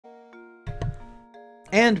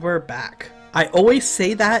And we're back. I always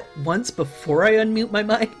say that once before I unmute my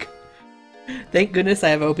mic. Thank goodness I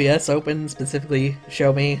have OBS open, specifically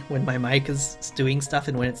show me when my mic is doing stuff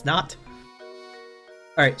and when it's not.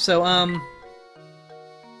 Alright, so,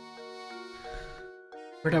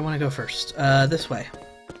 where do I want to go first? This way.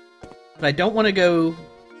 But I don't want to go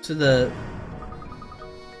to the...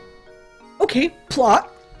 Okay,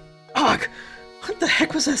 plot! Ugh! What the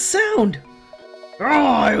heck was that sound?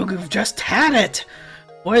 Oh, you've just had it!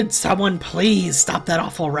 Would someone please stop that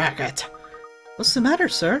awful racket? What's the matter,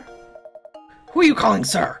 sir? Who are you calling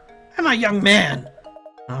sir? I'm a young man.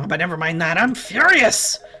 Oh, but never mind that, I'm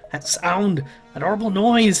furious! That sound, that horrible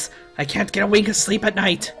noise, I can't get a wink of sleep at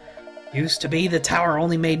night. Used to be the tower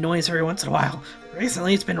only made noise every once in a while.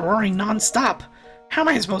 Recently it's been roaring non-stop. How am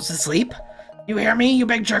I supposed to sleep? You hear me, you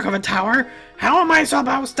big jerk of a tower? How am I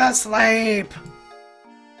supposed to sleep?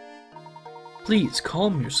 Please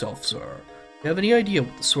calm yourself, sir. Do you have any idea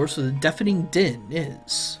what the source of the deafening din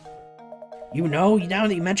is? You know, now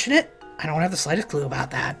that you mention it, I don't have the slightest clue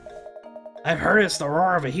about that. I've heard it's the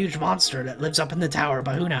roar of a huge monster that lives up in the tower,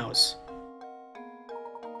 but who knows?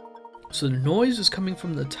 So the noise is coming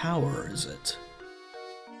from the tower, is it?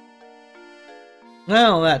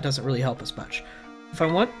 Well, that doesn't really help us much. I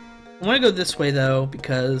want to go this way, though,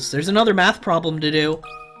 because there's another math problem to do.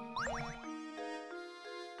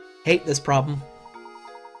 Hate this problem.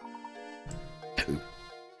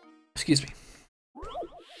 Excuse me.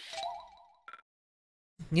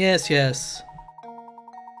 Yes, yes.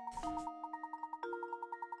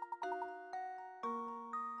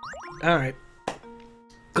 Alright.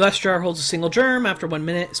 Glass jar holds a single germ. After 1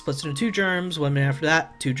 minute, it splits into 2 germs. 1 minute after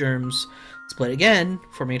that, 2 germs split again,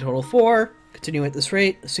 forming a total of 4. Continuing at this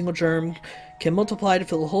rate, a single germ can multiply to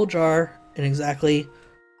fill the whole jar in exactly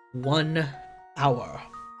 1 hour.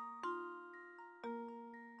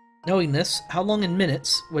 Knowing this, how long in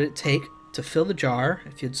minutes would it take to fill the jar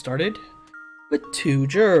if you had started with 2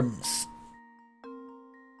 germs?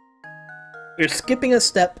 You're skipping a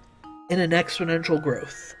step in an exponential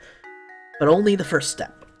growth, but only the first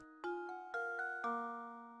step.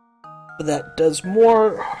 But that does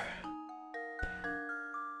more...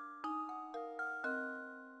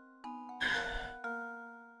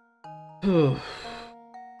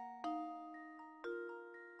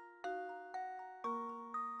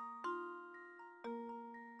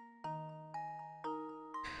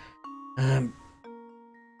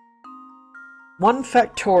 One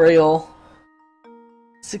factorial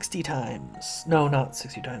 60 times. No, not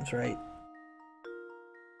 60 times, right?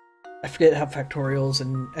 I forget how factorials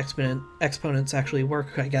and exponents actually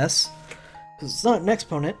work, I guess. Because it's not an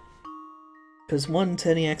exponent. Because 1 to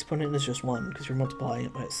any exponent is just 1, because you're multiplying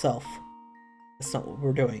it by itself. That's not what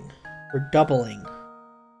we're doing. We're doubling.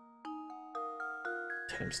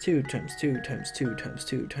 Times 2, times 2, times 2, times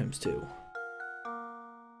 2, times 2.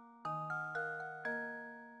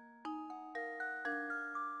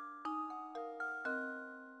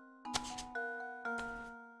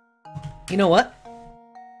 You know what?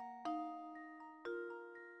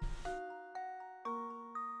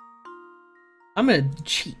 I'm gonna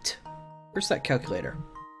cheat. Where's that calculator?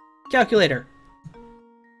 Calculator!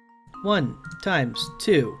 1 times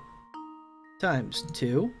 2 times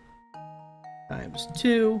 2 times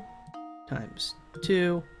 2 times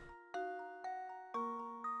 2.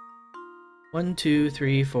 1, 2,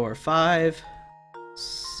 3, 4, 5,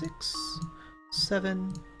 6,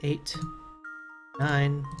 7, 8,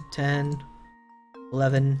 9, 10,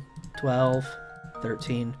 11, 12,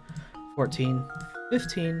 13, 14,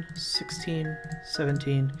 15, 16,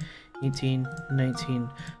 17, 18, 19,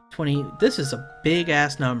 20. This is a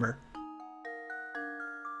big-ass number.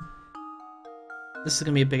 This is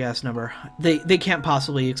gonna be a big-ass number. They can't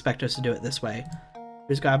possibly expect us to do it this way.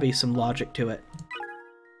 There's gotta be some logic to it.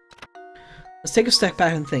 Let's take a step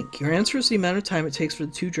back and think. Your answer is the amount of time it takes for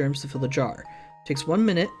the 2 germs to fill the jar. It takes 1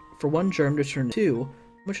 minute for 1 germ to turn 2.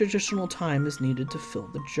 How much additional time is needed to fill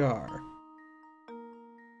the jar?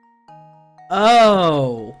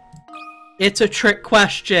 Oh! It's a trick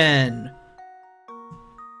question!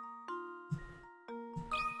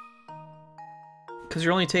 Because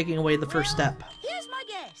you're only taking away the first step. Here's my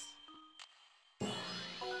guess.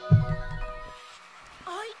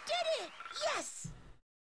 I did it! Yes!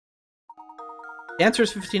 The answer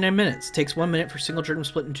is 59 minutes. It takes 1 minute for a single germ to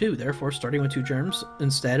split in 2. Therefore, starting with 2 germs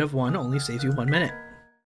instead of 1 only saves you 1 minute.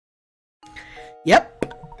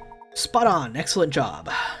 Yep. Spot on. Excellent job.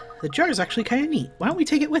 The jar is actually kind of neat. Why don't we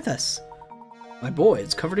take it with us? My boy,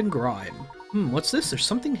 it's covered in grime. What's this? There's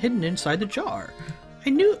something hidden inside the jar.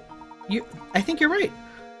 I think you're right.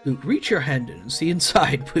 Luke, reach your hand in and see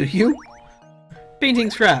inside, will you? Painting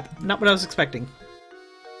scrap. Not what I was expecting.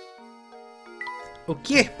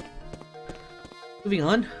 Okay. Moving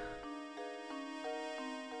on.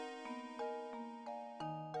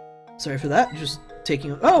 Sorry for that. Just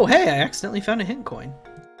taking... Oh, hey, I accidentally found a hint coin.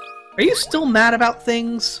 Are you still mad about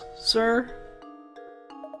things, sir?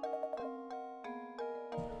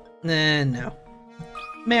 No.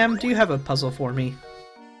 Ma'am, do you have a puzzle for me?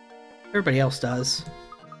 Everybody else does.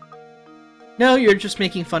 No, you're just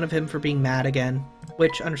making fun of him for being mad again.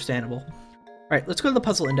 Which, understandable. Alright, let's go to the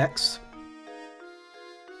puzzle index.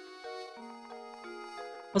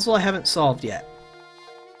 Puzzle I haven't solved yet.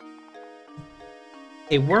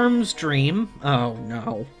 A worm's dream. Oh,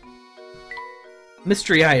 no.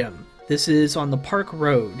 Mystery item. This is on the Park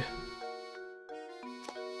Road.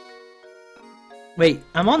 Wait,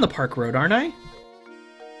 I'm on the Park Road, aren't I?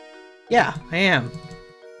 Yeah, I am.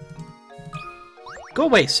 Go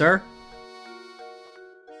away, sir.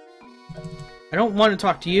 I don't want to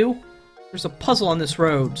talk to you. There's a puzzle on this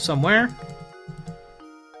road somewhere.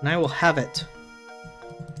 And I will have it.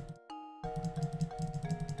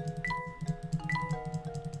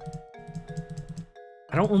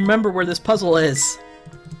 I don't remember where this puzzle is.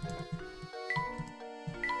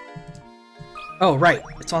 Oh, right.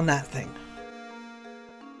 It's on that thing.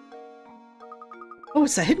 Oh,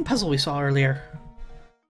 it's the hidden puzzle we saw earlier.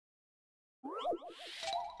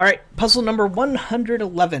 Alright, puzzle number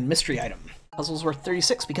 111, mystery item. Puzzle's worth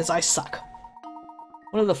 36 because I suck.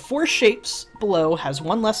 One of the 4 shapes below has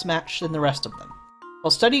one less match than the rest of them.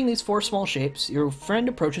 While studying these 4 small shapes, your friend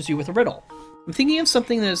approaches you with a riddle. I'm thinking of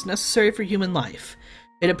something that is necessary for human life.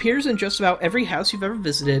 It appears in just about every house you've ever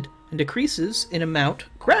visited, and decreases in amount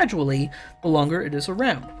gradually the longer it is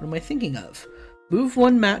around. What am I thinking of? Move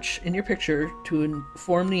one match in your picture to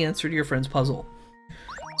inform the answer to your friend's puzzle.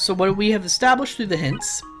 So what we have established through the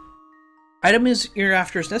hints: item is you're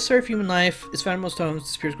after is necessary for human life, is found in most homes,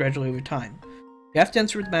 disappears gradually over time. You have to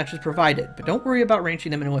answer with the matches provided, but don't worry about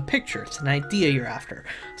arranging them into a picture. It's an idea you're after.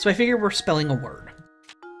 So I figure we're spelling a word.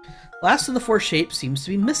 Last of the 4 shapes seems to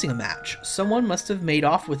be missing a match. Someone must have made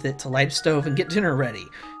off with it to light a stove and get dinner ready.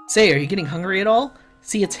 Say, are you getting hungry at all?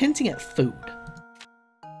 See, it's hinting at food.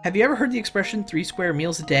 Have you ever heard the expression 3 square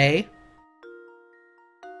meals a day?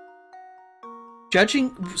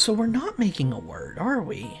 So we're not making a word, are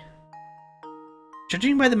we?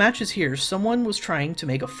 Judging by the matches here, someone was trying to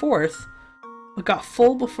make a 4th, but got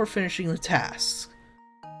full before finishing the task.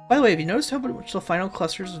 By the way, have you noticed how much the final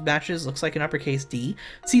clusters of matches looks like an uppercase D?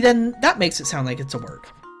 See, then that makes it sound like it's a word.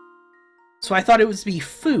 So I thought it would be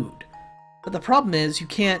food. But the problem is you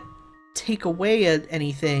can't take away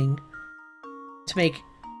anything to make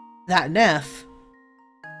that an F,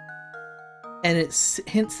 and it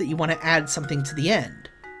hints that you want to add something to the end.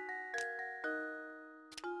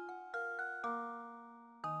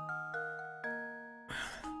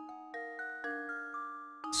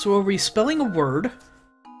 So are we spelling a word?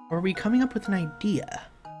 Or are we coming up with an idea?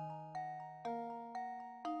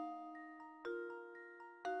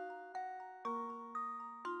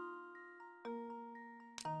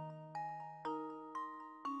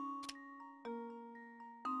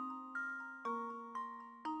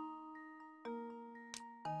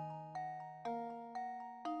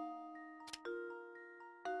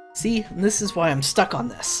 See, this is why I'm stuck on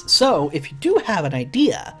this. So, if you do have an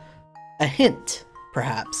idea, a hint,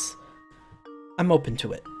 perhaps, I'm open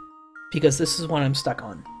to it. Because this is one I'm stuck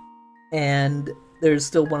on. And there's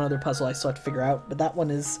still one other puzzle I still have to figure out, but that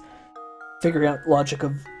one is figuring out logic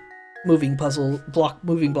of moving block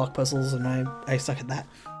puzzles, and I suck at that.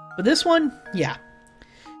 But this one, yeah.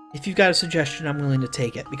 If you've got a suggestion, I'm willing to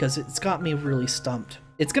take it, because it's got me really stumped.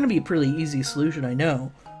 It's going to be a pretty easy solution, I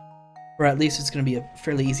know. Or at least it's going to be a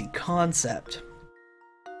fairly easy concept.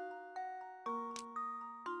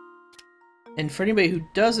 And for anybody who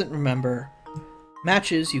doesn't remember,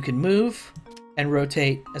 matches you can move and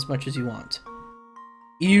rotate as much as you want.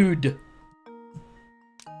 Eud.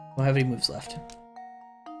 Don't have any moves left.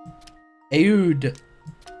 Eud.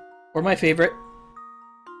 Or my favorite,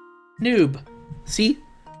 noob. See?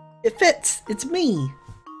 It fits! It's me!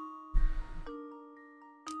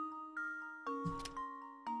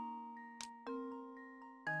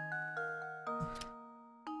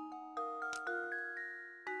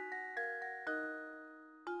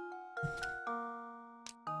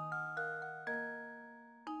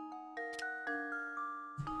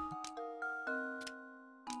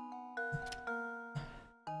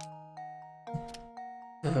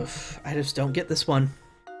 Ugh, I just don't get this one.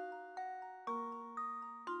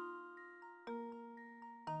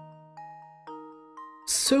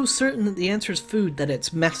 So certain that the answer is food that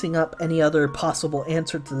it's messing up any other possible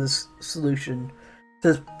answer to this solution,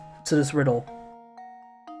 to this riddle.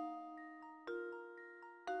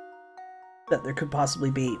 that there could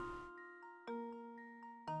possibly be.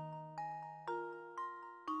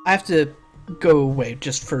 I have to go away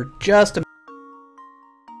just for just a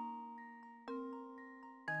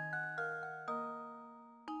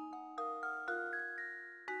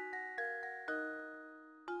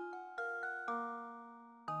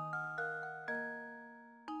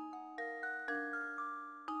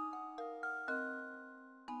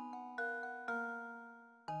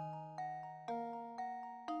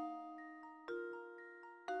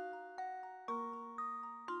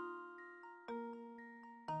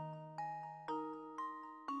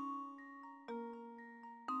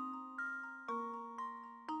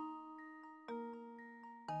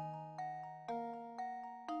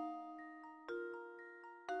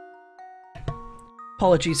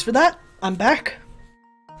Apologies for that. I'm back.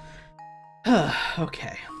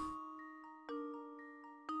 Okay.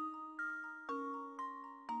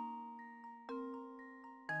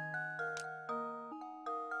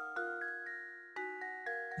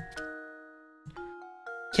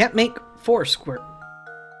 Can't make 4 square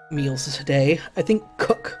meals a day. I think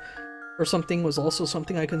cook or something was also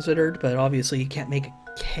something I considered, but obviously you can't make a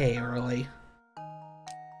K early.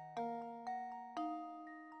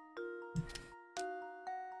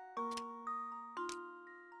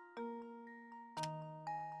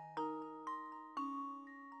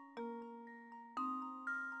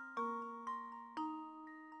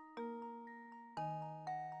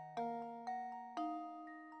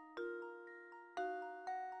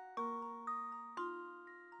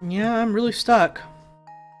 Yeah, I'm really stuck.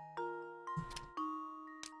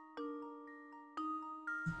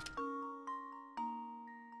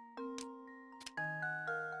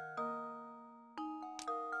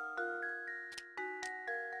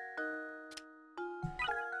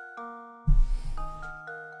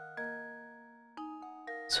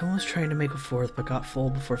 Someone was trying to make a 4th, but got full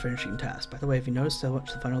before finishing task. By the way, have you noticed how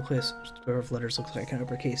much the final square of letters looks like an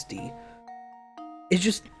uppercase D? It's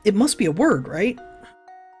just, it must be a word, right?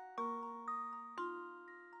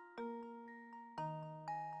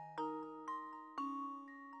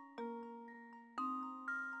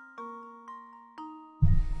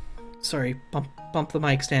 Sorry, bump the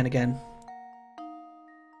mic stand again.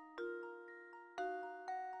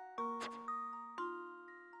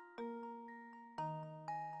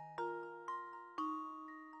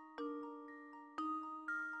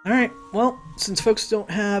 Alright, well, since folks don't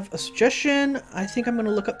have a suggestion, I think I'm going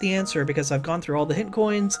to look up the answer because I've gone through all the hint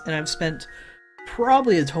coins and I've spent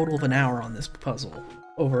probably a total of an hour on this puzzle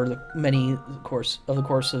over the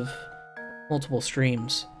course of multiple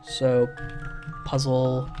streams. So,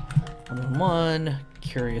 puzzle 111,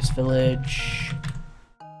 Curious Village.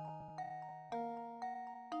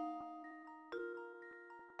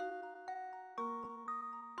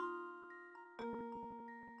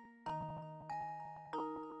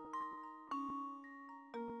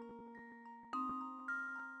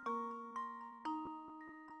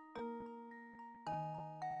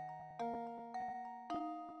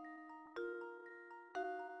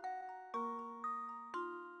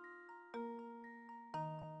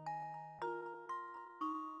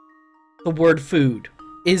 The word food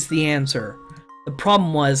is the answer. The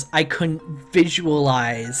problem was I couldn't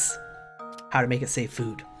visualize how to make it say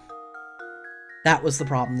food. That was the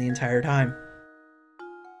problem the entire time.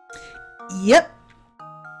 Yep.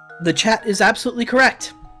 The chat is absolutely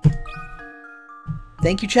correct.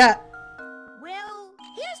 Thank you, chat. Well,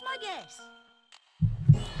 here's my guess.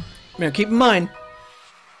 Now keep in mind,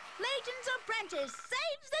 Layton's apprentice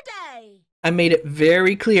saves the day. I made it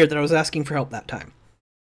very clear that I was asking for help that time.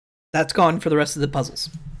 That's gone for the rest of the puzzles.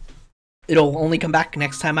 It'll only come back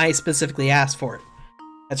next time I specifically ask for it.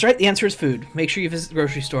 That's right, the answer is food. Make sure you visit the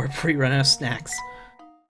grocery store before you run out of snacks.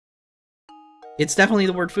 It's definitely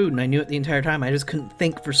the word food, and I knew it the entire time. I just couldn't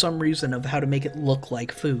think for some reason of how to make it look like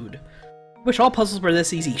food. Wish all puzzles were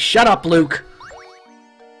this easy. Shut up, Luke!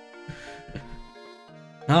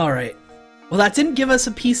 Alright. Well, that didn't give us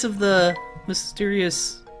a piece of the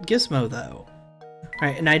mysterious gizmo, though.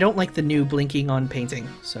 Alright, and I don't like the new blinking on painting,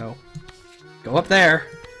 so go up there.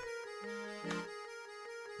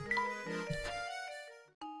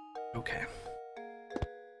 Okay.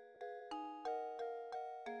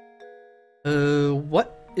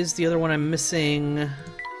 What is the other one I'm missing?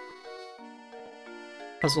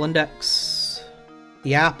 Puzzle index.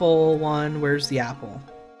 The apple one. Where's the apple?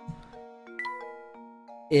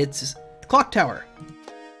 It's the clock tower.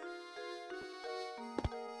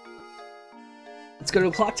 Let's go to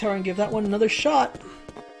the clock tower and give that one another shot.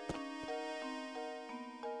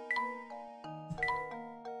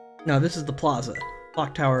 No, this is the plaza.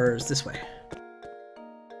 Clock tower is this way.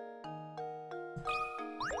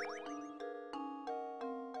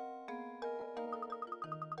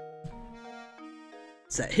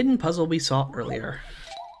 It's that hidden puzzle we saw earlier.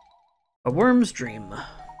 A worm's dream.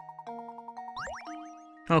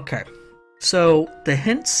 Okay. So, the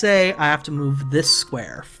hints say I have to move this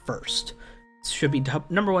square first. This should be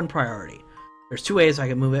number one priority. There's two ways I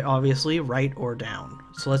can move it, obviously, right or down.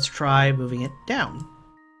 So let's try moving it down.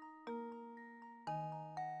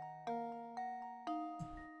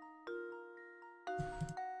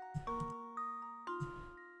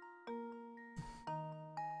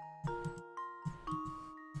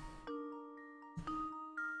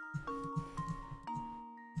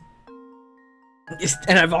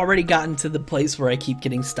 And I've already gotten to the place where I keep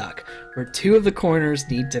getting stuck, where two of the corners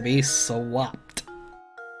need to be swapped.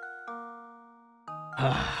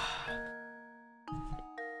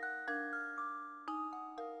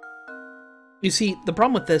 You see, the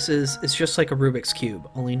problem with this is it's just like a Rubik's Cube,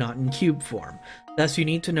 only not in cube form. Thus, you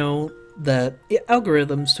need to know the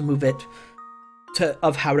algorithms to move it,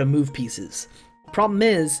 of how to move pieces. Problem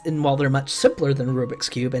is, and while they're much simpler than a Rubik's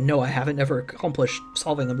Cube, and no, I haven't ever accomplished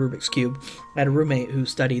solving a Rubik's Cube. I had a roommate who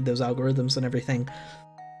studied those algorithms and everything.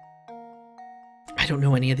 I don't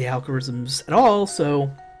know any of the algorithms at all,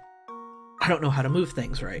 so I don't know how to move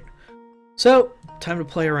things right. So, time to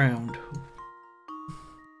play around.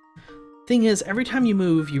 Thing is, every time you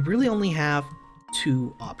move, you really only have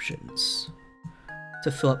two options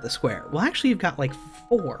to fill up the square. Well, actually, you've got like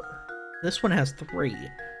 4. This one has 3.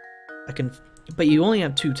 But you only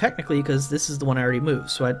have 2 technically because this is the one I already moved,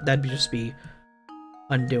 so that'd just be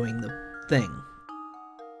undoing the thing.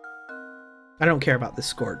 I don't care about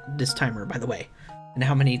this timer, by the way, and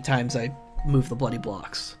how many times I move the bloody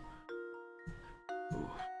blocks. Ooh.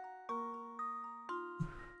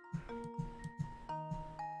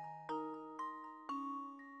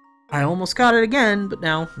 I almost got it again, but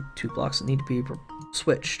now 2 blocks that need to be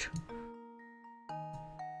switched.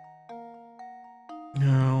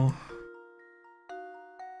 No.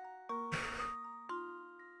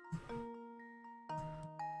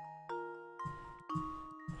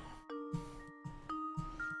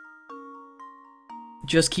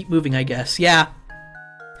 Just keep moving, I guess. Yeah.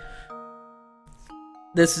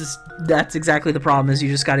 That's exactly the problem, is you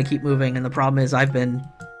just gotta keep moving, and the problem is I've been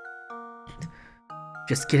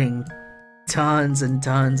just getting tons and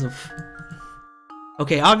tons of...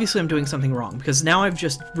 Okay, obviously I'm doing something wrong, because now I've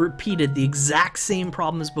just repeated the exact same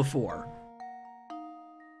problem as before.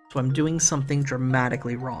 So I'm doing something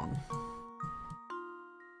dramatically wrong.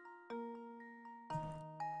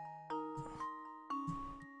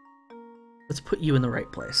 Let's put you in the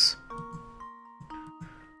right place.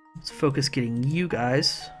 Let's focus getting you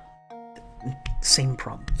guys. Same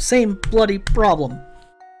problem. Same bloody problem.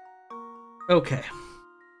 Okay.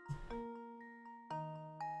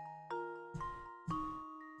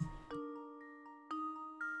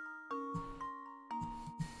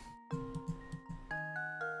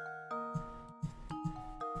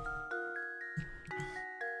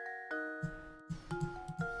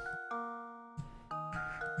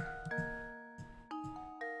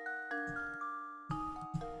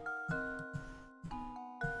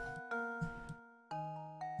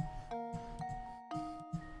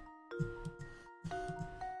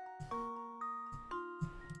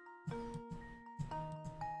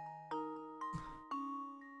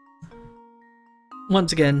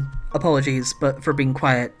 Once again, apologies, but for being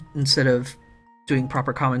quiet instead of doing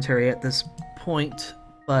proper commentary at this point,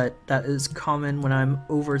 but that is common when I'm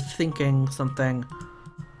overthinking something.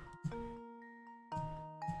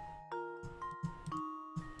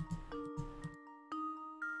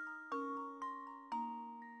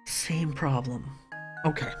 Same problem.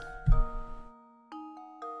 Okay.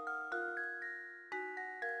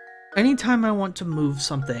 Anytime I want to move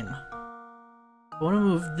something, I want to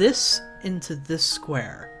move this into this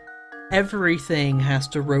square. Everything has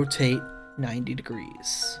to rotate 90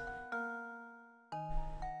 degrees.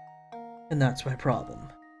 And that's my problem.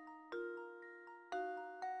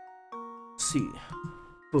 Let's see.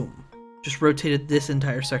 Boom. Just rotated this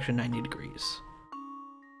entire section 90 degrees.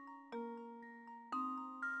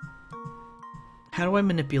 How do I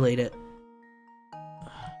manipulate it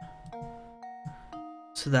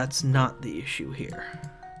so that's not the issue here?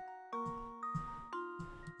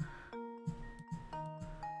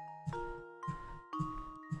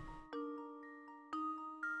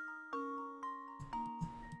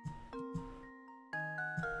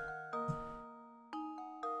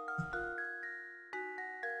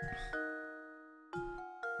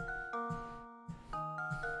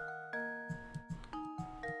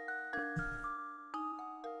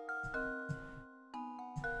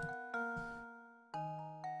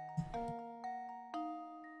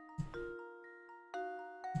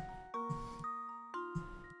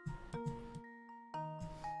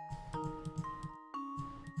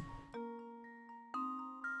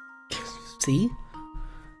 See?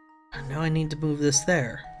 And now I need to move this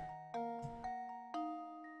there.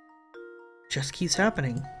 Just keeps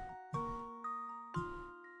happening.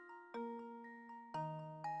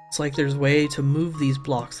 It's like there's a way to move these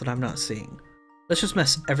blocks that I'm not seeing. Let's just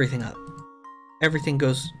mess everything up. Everything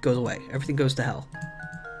goes away. Everything goes to hell.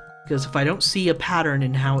 Because if I don't see a pattern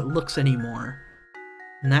in how it looks anymore,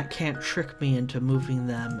 then that can't trick me into moving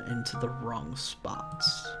them into the wrong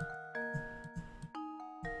spots.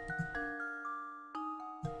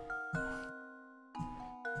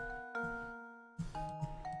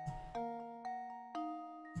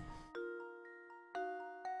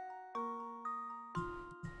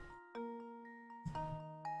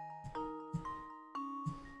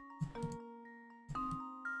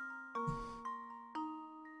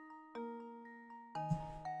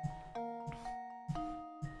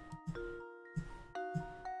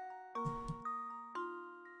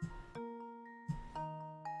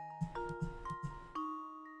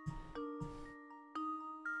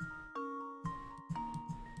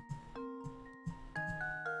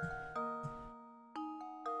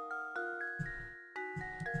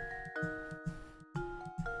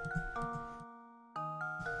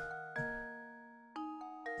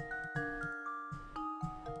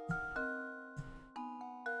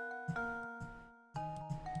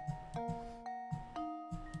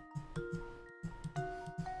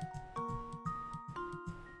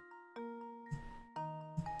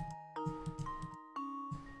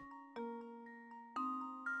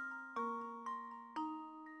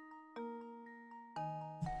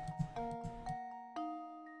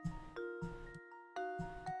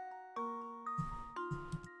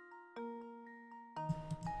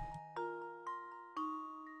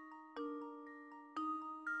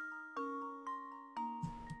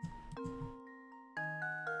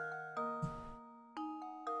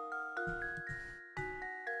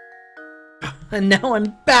 And now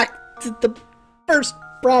I'm back to the first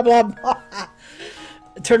problem.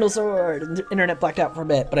 Eternal Sword. Internet blacked out for a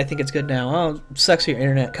bit, but I think it's good now. Oh, sucks your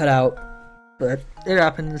internet cut out, but it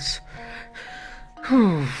happens.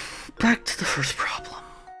 Back to the first problem.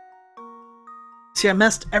 See, I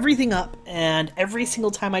messed everything up, and every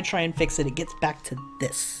single time I try and fix it, it gets back to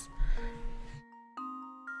this.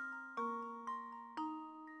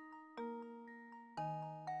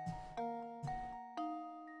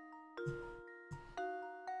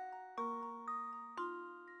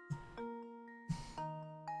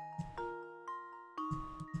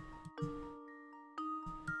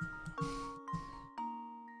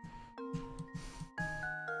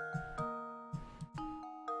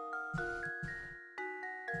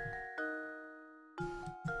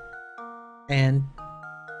 And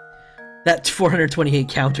that 428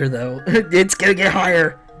 counter, though, it's gonna get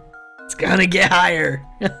higher. It's gonna get higher.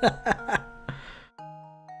 I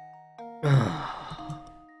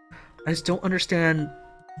just don't understand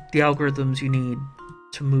the algorithms you need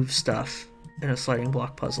to move stuff in a sliding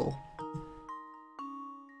block puzzle.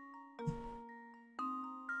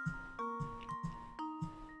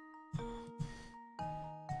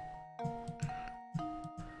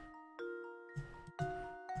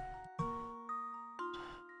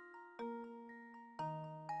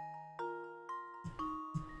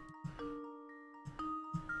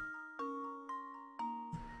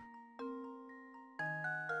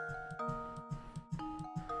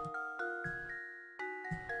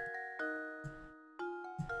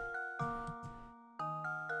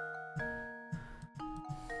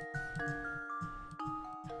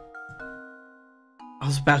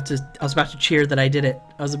 I was about to cheer that I did it.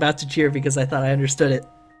 I was about to cheer because I thought I understood it.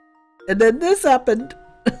 And then this happened.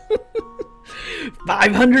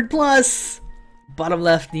 500 plus. Bottom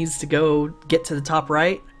left needs to go get to the top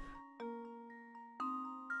right.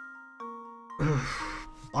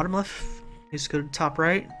 Bottom left needs to go to the top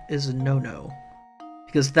right is a no-no.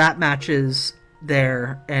 Because that matches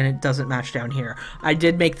there and it doesn't match down here. I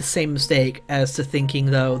did make the same mistake as to thinking,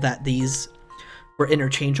 though, that these were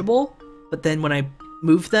interchangeable. But then when I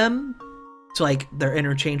moved them to, like, their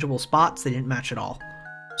interchangeable spots, they didn't match at all.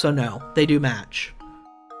 So no, they do match.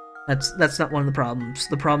 That's not one of the problems.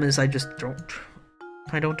 The problem is I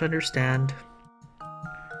don't understand.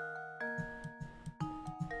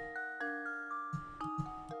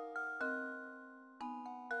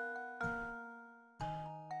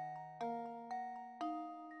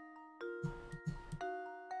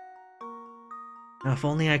 Now, if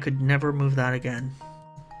only I could never move that again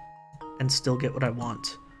and still get what I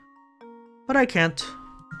want. But I can't.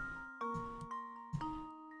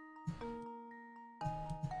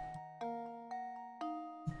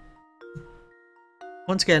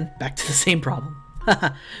 Once again, back to the same problem.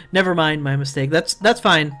 Never mind my mistake. That's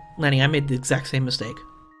fine. Lenny, I made the exact same mistake.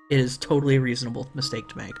 It is totally a reasonable mistake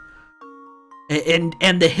to make.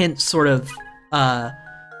 And the hint sort of,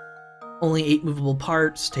 only 8 movable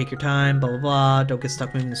parts, take your time, blah blah blah, don't get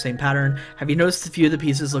stuck moving the same pattern. Have you noticed a few of the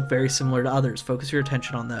pieces look very similar to others? Focus your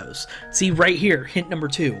attention on those. See, right here, hint number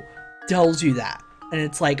 2 tells you that. And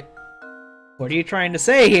it's like, what are you trying to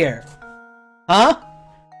say here? Huh?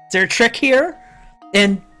 Is there a trick here?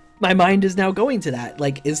 And my mind is now going to that.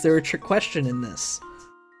 Like, is there a trick question in this?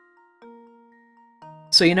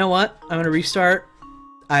 So you know what? I'm going to restart.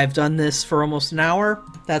 I've done this for almost an hour.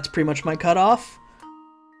 That's pretty much my cutoff.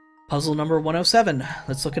 Puzzle number 107.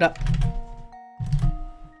 Let's look it up.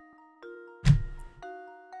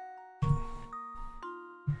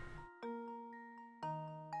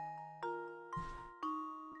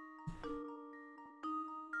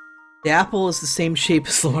 The apple is the same shape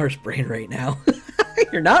as Lamar's brain right now.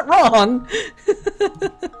 You're not wrong!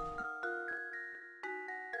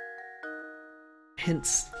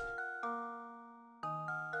 Hints.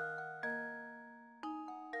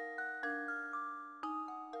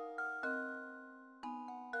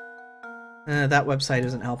 That website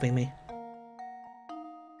isn't helping me.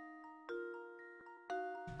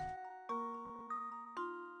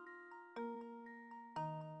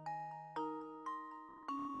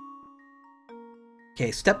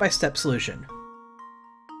 Okay, step-by-step solution.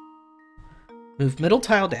 Move middle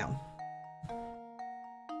tile down.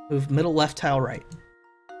 Move middle left tile right.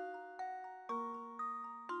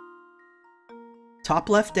 Top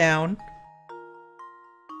left down.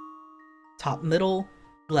 Top middle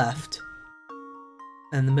left.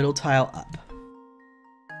 And the middle tile up.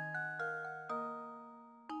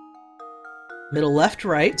 Middle left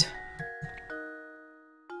right.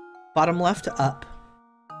 Bottom left up.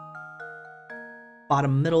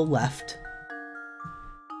 Bottom middle left.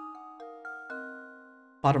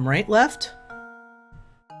 Bottom right left.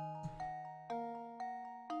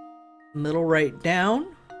 Middle right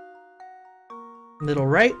down. Middle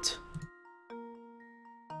right.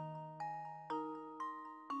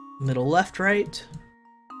 Middle left right.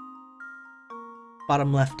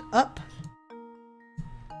 Bottom left up.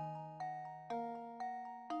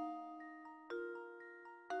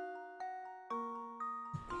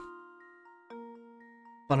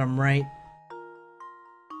 Bottom right.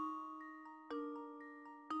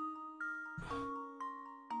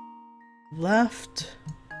 Left.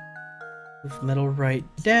 Move middle right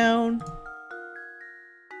down.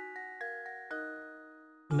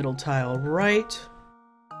 Middle tile right.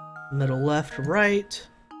 Middle left right.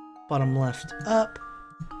 Bottom left up.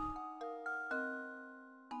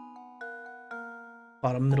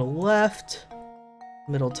 Bottom middle left.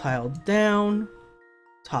 Middle tile down.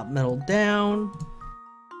 Top middle down.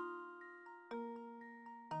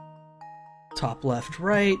 Top left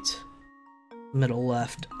right. Middle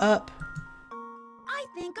left up. I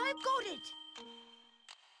think I've got it.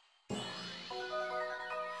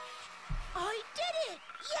 I did it!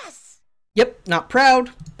 Yes! Yep, not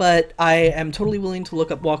proud, but I am totally willing to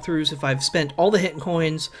look up walkthroughs if I've spent all the hidden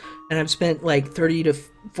coins, and I've spent like 30 to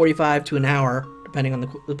 45 to an hour, depending on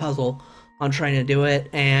the puzzle, on trying to do it,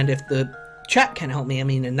 and if the chat can help me, I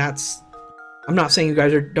mean, and that's... I'm not saying you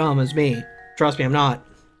guys are dumb as me. Trust me, I'm not.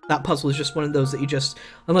 That puzzle is just one of those that you just...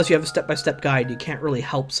 Unless you have a step-by-step guide, you can't really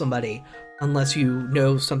help somebody unless you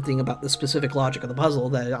know something about the specific logic of the puzzle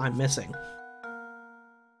that I'm missing.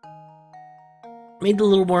 Made the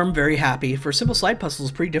little worm very happy. For a simple slide puzzle,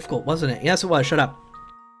 it's pretty difficult, wasn't it? Yes, it was. Shut up.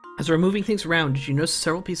 As we're moving things around, did you notice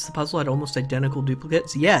several pieces of the puzzle had almost identical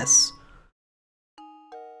duplicates? Yes.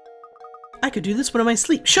 I could do this one in my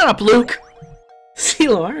sleep. Shut up, Luke! See,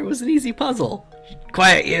 Lamar, it was an easy puzzle.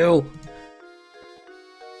 Quiet, you!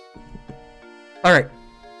 Alright.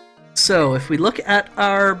 So, if we look at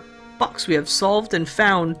our box, we have solved and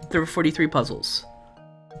found 43 puzzles.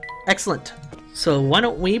 Excellent. So why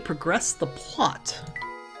don't we progress the plot?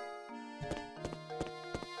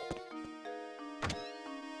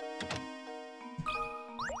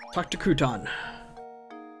 Talk to Crouton.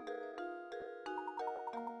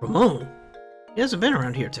 Ramon? He hasn't been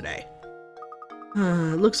around here today.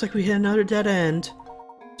 Looks like we hit another dead end.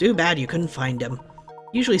 Too bad you couldn't find him.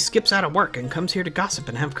 He usually skips out of work and comes here to gossip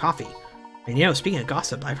and have coffee. And you know, speaking of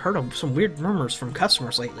gossip, I've heard of some weird murmurs from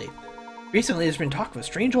customers lately. Recently, there's been talk of a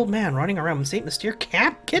strange old man running around St. Mystere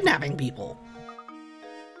kidnapping people.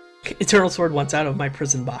 Eternal Sword wants out of my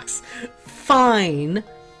prison box. Fine,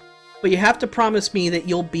 but you have to promise me that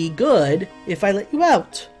you'll be good if I let you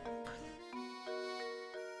out.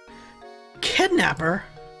 Kidnapper?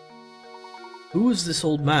 Who is this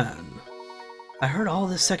old man? I heard all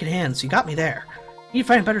this secondhand, so you got me there. You need to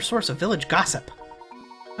find a better source of village gossip.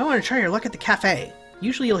 I want to try your luck at the cafe.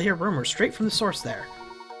 Usually you'll hear rumors straight from the source there.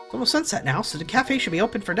 It's almost sunset now, so the cafe should be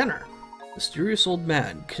open for dinner. Mysterious old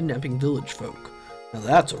man kidnapping village folk. Now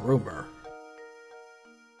that's a rumor.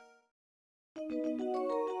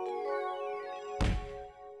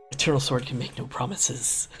 Eternal Sword can make no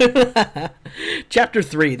promises. Chapter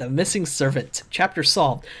 3, The Missing Servant. Chapter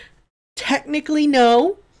solved. Technically,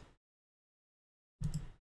 no.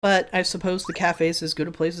 But I suppose the cafe is as good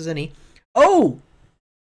a place as any. Oh!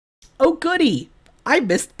 Oh, goody! I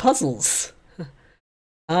missed puzzles.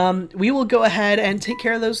 We will go ahead and take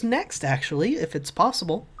care of those next, actually, if it's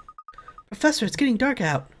possible. Professor, it's getting dark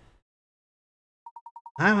out.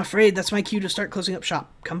 I'm afraid that's my cue to start closing up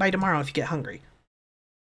shop. Come by tomorrow if you get hungry.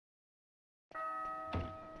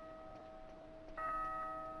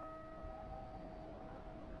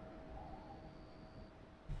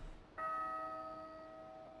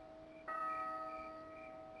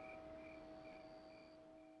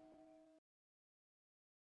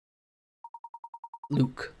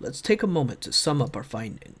 Luke, let's take a moment to sum up our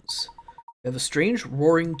findings. We have a strange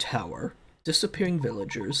roaring tower, disappearing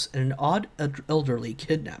villagers, and an odd elderly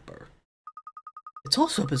kidnapper. It's all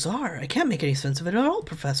so bizarre. I can't make any sense of it at all,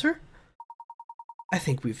 Professor. I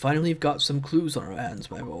think we finally got some clues on our hands,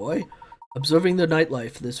 my boy. Observing the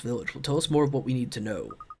nightlife of this village will tell us more of what we need to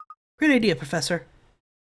know. Great idea, Professor.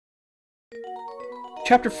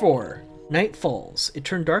 Chapter 4. Night falls. It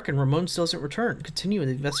turned dark and Ramon still doesn't return. Continue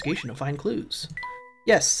the investigation to find clues.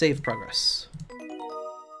 Yes, save progress.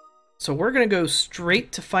 So we're gonna go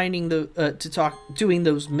straight to finding the doing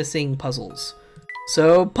those missing puzzles.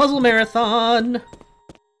 So puzzle marathon.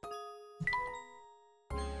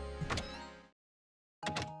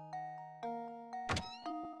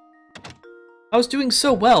 I was doing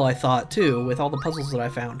so well, I thought, too, with all the puzzles that I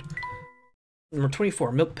found. Number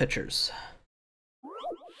 24, milk pitchers.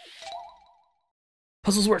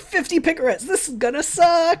 Puzzles worth 50 picarets! This is gonna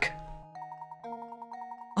suck!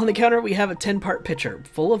 On the counter, we have a 10-part pitcher,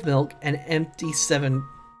 full of milk, and empty 7...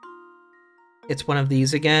 It's one of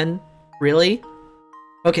these again? Really?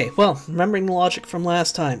 Okay, well, remembering the logic from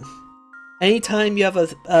last time. Anytime you have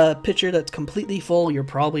a pitcher that's completely full, you're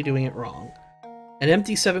probably doing it wrong. An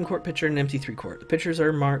empty 7-quart pitcher and an empty 3-quart. The pitchers are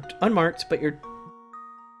unmarked, but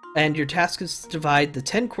your task is to divide the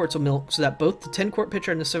 10 quarts of milk so that both the 10-quart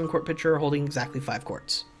pitcher and the 7-quart pitcher are holding exactly 5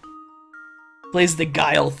 quarts. Plays the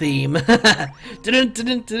Guile theme. Alright,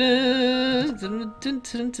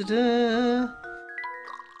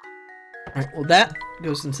 well that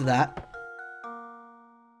goes into that.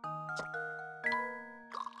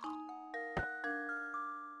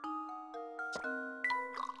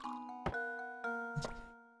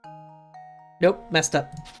 Nope, messed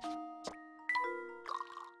up.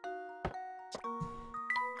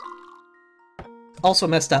 Also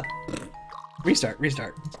messed up.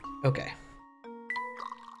 Restart. Okay.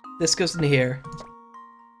 This goes into here.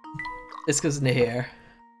 This goes into here.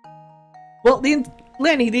 Well,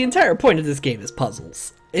 Lanny, the entire point of this game is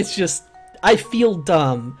puzzles. It's just, I feel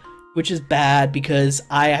dumb, which is bad because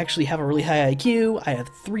I actually have a really high IQ, I have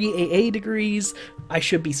 3 AA degrees, I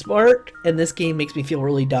should be smart, and this game makes me feel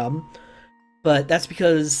really dumb. But that's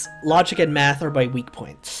because logic and math are my weak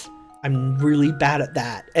points. I'm really bad at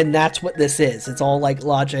that, and that's what this is. It's all like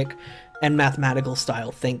logic and mathematical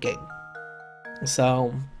style thinking.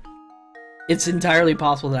 So, it's entirely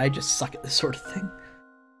possible that I just suck at this sort of thing.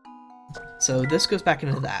 So this goes back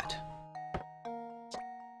into that.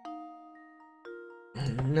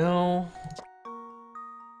 No.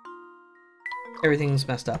 Everything's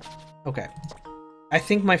messed up. Okay. I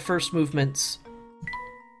think my first movements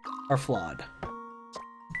are flawed.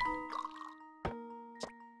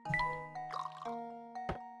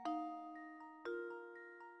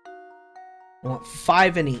 I want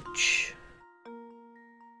 5 in each.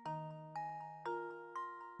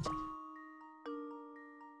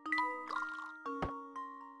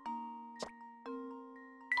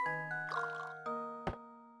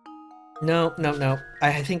 No.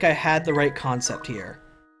 I think I had the right concept here.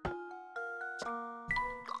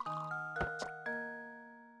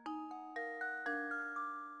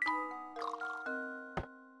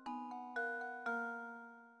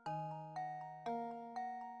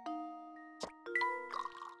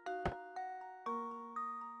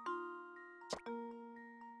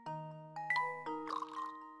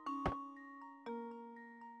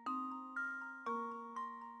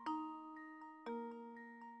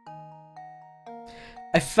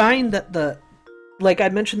 I find that like I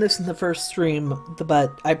mentioned this in the first stream,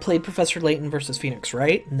 but I played Professor Layton versus Phoenix,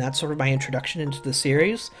 right? And that's sort of my introduction into the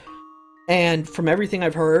series. And from everything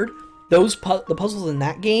I've heard, the puzzles in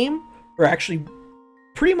that game are actually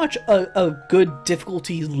pretty much a good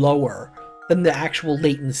difficulty lower than the actual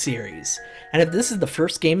Layton series. And if this is the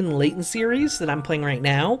first game in the Layton series that I'm playing right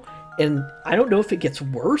now, and I don't know if it gets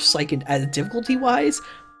worse, like difficulty-wise,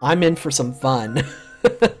 I'm in for some fun.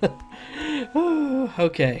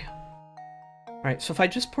 Okay. Alright, so if I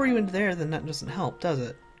just pour you into there, then that doesn't help, does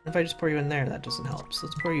it? If I just pour you in there, that doesn't help. So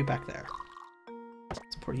let's pour you back there.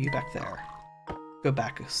 Let's pour you back there. Go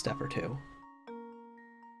back a step or two.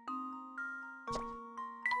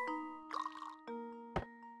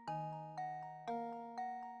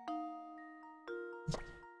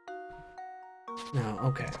 No,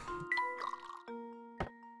 okay.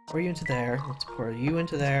 Pour you into there. Let's pour you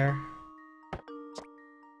into there.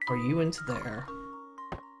 Pour you into there.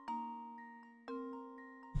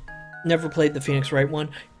 Never played the Phoenix Wright one.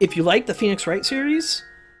 If you like the Phoenix Wright series,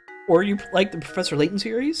 or you like the Professor Layton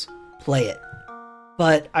series, play it.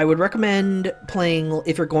 But I would recommend playing,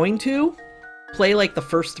 if you're going to, play like the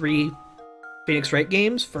first 3 Phoenix Wright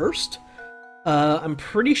games first. I'm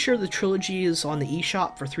pretty sure the trilogy is on the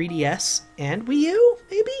eShop for 3DS and Wii U,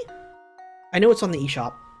 maybe? I know it's on the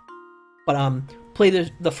eShop. But play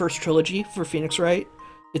the first trilogy for Phoenix Wright.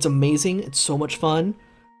 It's amazing. It's so much fun.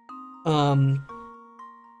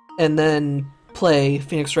 And then play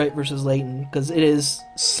Phoenix Wright versus Layton, because it is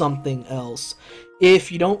something else.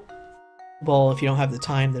 If you don't have the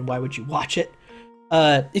time, then why would you watch it?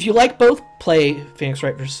 If you like both, play Phoenix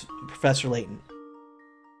Wright versus Professor Layton.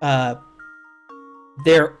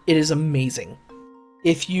 It is amazing.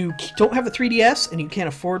 If you don't have a 3DS and you can't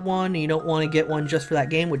afford one and you don't want to get one just for that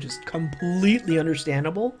game, which is completely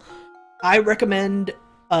understandable, I recommend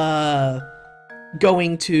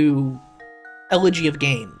going to Elegy of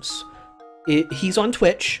Games. He's on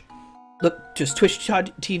Twitch. Look, just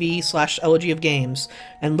twitch.tv/Elegy of Games,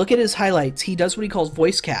 and look at his highlights. He does what he calls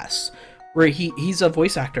voice casts, where he's a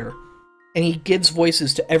voice actor, and he gives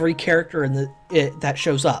voices to every character that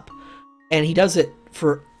shows up. And he does it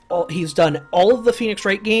for he's done all of the Phoenix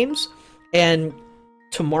Wright games, and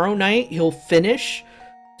tomorrow night he'll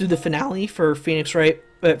do the finale for Phoenix Wright,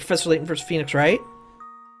 Professor Layton vs. Phoenix Wright.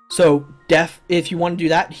 So, if you want to do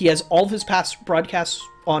that, he has all of his past broadcasts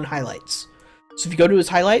on highlights. So if you go to his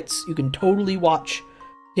highlights, you can totally watch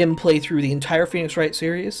him play through the entire Phoenix Wright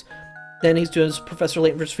series. Then he's doing his Professor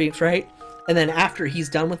Layton vs. Phoenix Wright. And then after he's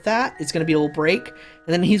done with that, it's going to be a little break. And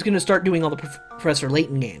then he's going to start doing all the Professor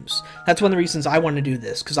Layton games. That's one of the reasons I want to do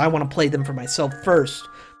this, because I want to play them for myself first,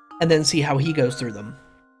 and then see how he goes through them.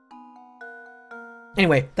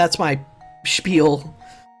 Anyway, that's my spiel.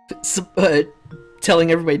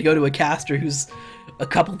 Telling everybody to go to a caster who's a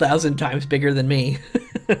couple thousand times bigger than me.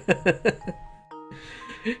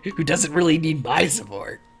 Who doesn't really need my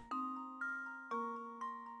support.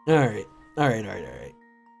 Alright.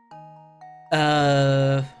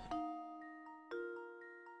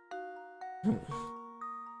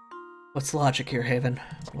 What's the logic here, Haven?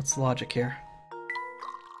 What's the logic here?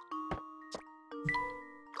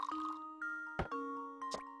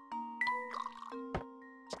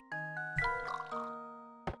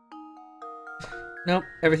 Nope,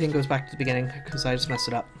 everything goes back to the beginning, because I just messed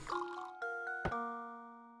it up.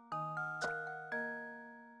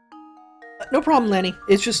 No problem, Lanny.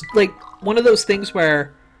 It's just, like, one of those things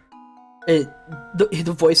where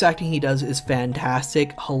the voice acting he does is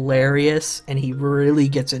fantastic, hilarious, and he really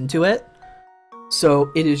gets into it.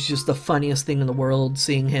 So it is just the funniest thing in the world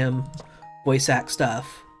seeing him voice act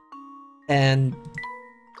stuff. And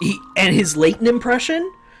his Layton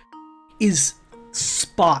impression is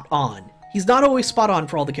spot on. He's not always spot on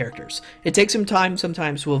for all the characters. It takes him time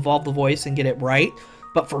sometimes to evolve the voice and get it right,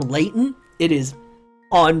 but for Layton, it is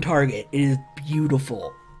on target. It is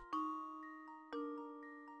beautiful.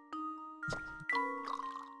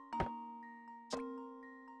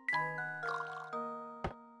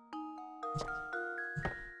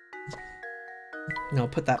 No,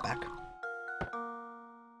 put that back.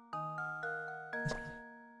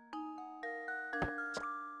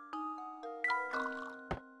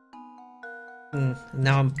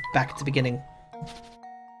 Now I'm back at the beginning.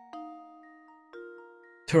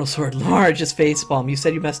 Turtle Sword, largest facepalm. You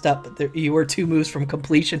said you messed up, but you were 2 moves from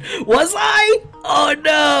completion. Was I? Oh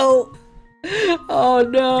no! Oh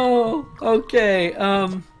no! Okay,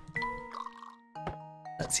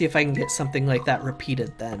 let's see if I can get something like that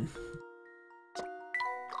repeated then.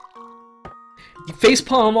 You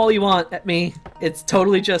facepalm all you want at me. It's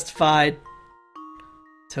totally justified.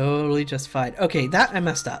 Totally justified. Okay, that I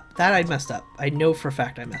messed up. That I messed up. I know for a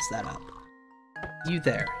fact I messed that up. You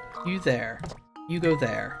there. You there. You go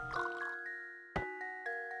there.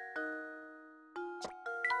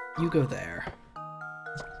 You go there.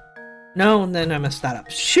 No, and then I messed that up.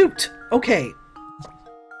 Shoot! Okay.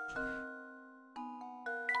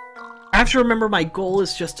 have to remember my goal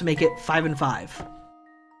is just to make it 5 and 5.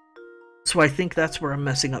 So I think that's where I'm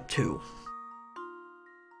messing up too.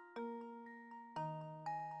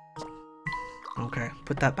 Okay,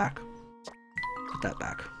 put that back. Put that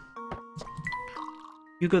back.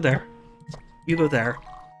 You go there. You go there.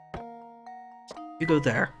 You go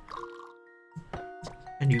there.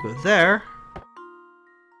 And you go there.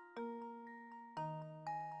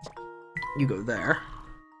 You go there.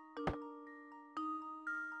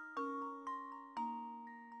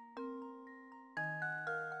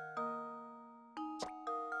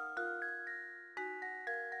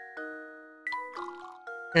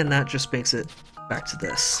 And that just makes it back to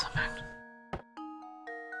this.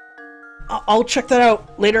 I'll check that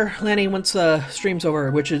out later, Lanny, once the stream's over,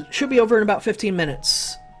 which should be over in about 15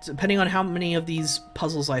 minutes, depending on how many of these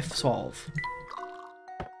puzzles I solve.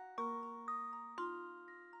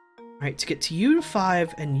 Alright, to get to U to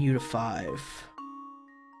 5 and U to 5.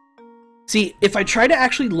 See, if I try to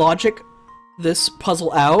actually logic this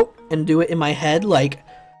puzzle out and do it in my head, like,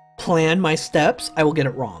 plan my steps, I will get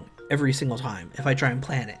it wrong every single time if I try and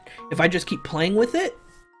plan it. If I just keep playing with it,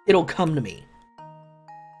 it'll come to me.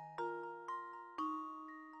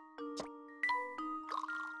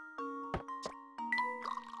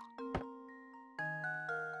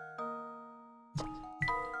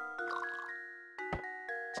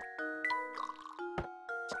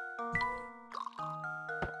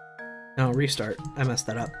 No, restart. I messed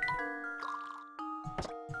that up.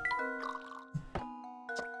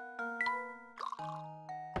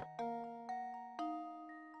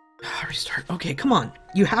 Restart. Okay, come on.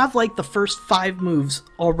 You have like the first 5 moves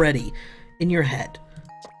already in your head.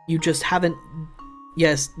 You just haven't,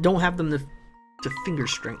 yes, don't have them to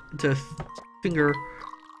finger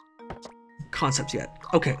concepts yet.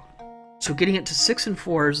 Okay, so getting it to 6 and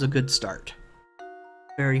 4 is a good start.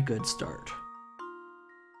 Very good start.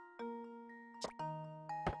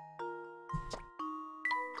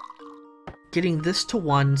 Getting this to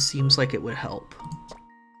 1 seems like it would help.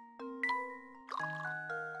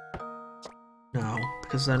 No,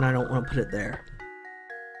 because then I don't want to put it there.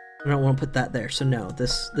 I don't want to put that there, so no,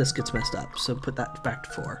 this gets messed up, so put that back to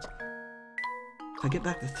 4. If I get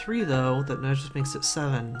back to 3 though, that now just makes it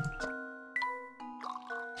 7.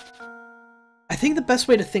 I think the best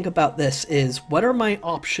way to think about this is, what are my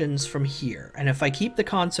options from here? And if I keep the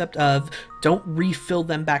concept of don't refill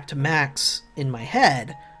them back to max in my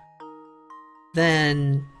head,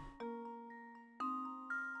 then...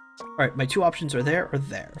 Alright, my 2 options are there or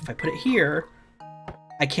there. If I put it here,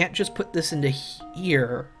 I can't just put this into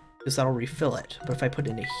here, because that'll refill it. But if I put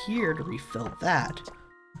it into here to refill that,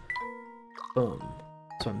 boom.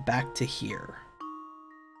 So I'm back to here.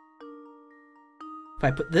 If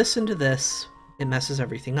I put this into this, it messes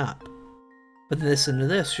everything up. But this into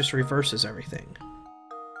this just reverses everything.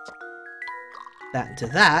 That into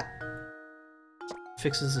that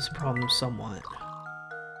fixes this problem somewhat.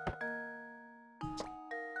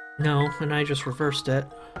 No, and I just reversed it.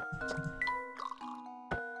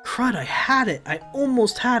 Crud, I had it! I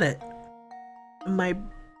almost had it! My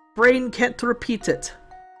brain can't repeat it.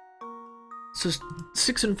 So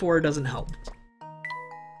 6 and 4 doesn't help.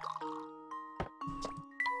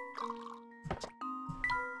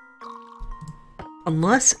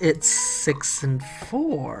 Unless it's 6 and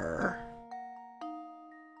 4.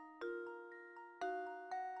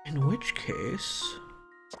 In which case...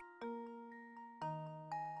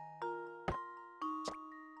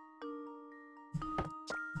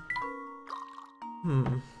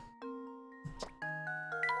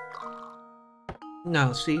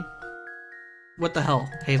 No, see? What the hell,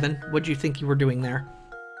 Haven? What'd you think you were doing there?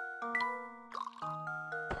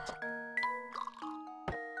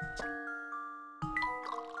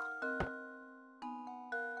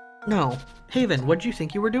 No. Haven, what'd you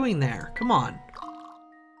think you were doing there? Come on.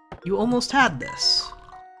 You almost had this.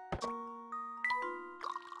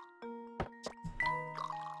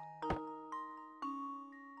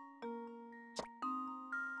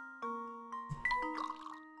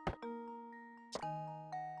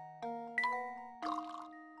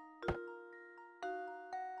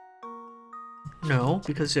 No,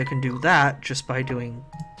 because I can do that just by doing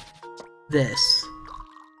this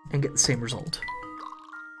and get the same result.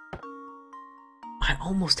 I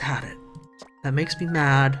almost had it. That makes me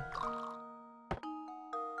mad.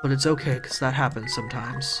 But it's okay, because that happens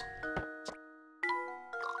sometimes.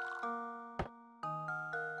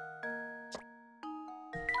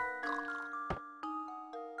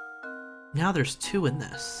 Now there's 2 in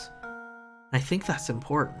this. I think that's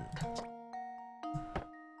important.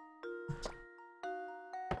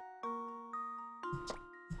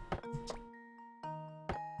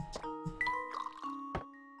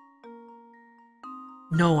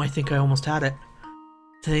 No, I think I almost had it.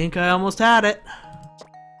 Think I almost had it.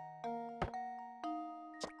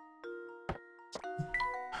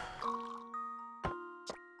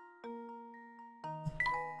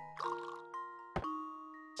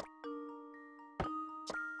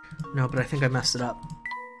 No, but I think I messed it up.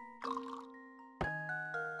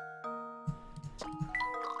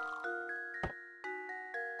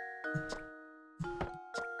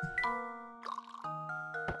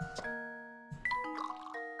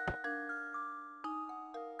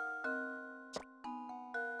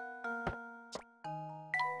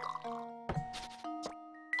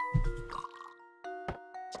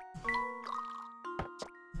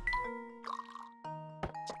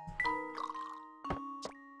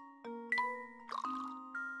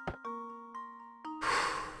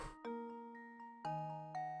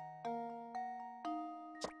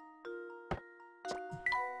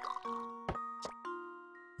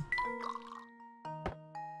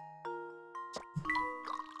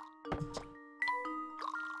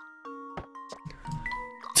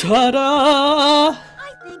 Ta-da!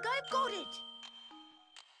 I think I've got it.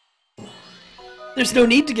 There's no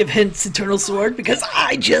need to give hints, Eternal Sword, because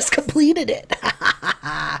I just completed it!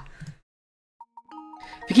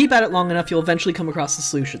 If you keep at it long enough, you'll eventually come across the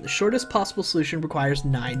solution. The shortest possible solution requires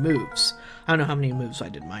 9 moves. I don't know how many moves I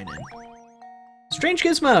did mine in. Strange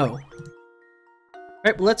Gizmo!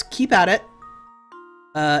 Alright, well, let's keep at it.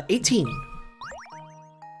 18.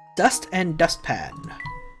 Dust and Dustpan.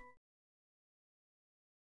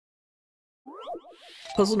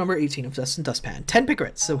 Puzzle number 18 of Dust and Dustpan. 10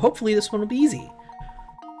 Pickrits, so hopefully this one will be easy.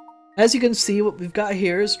 As you can see, what we've got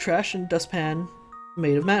here is trash and dustpan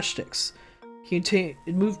made of matchsticks. You can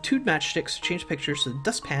move 2 matchsticks to change the picture, so the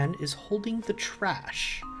dustpan is holding the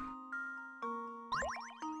trash.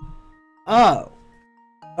 Oh.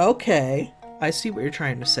 Okay. I see what you're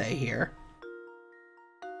trying to say here.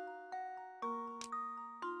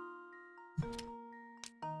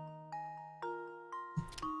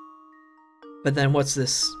 But then what's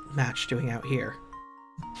this match doing out here?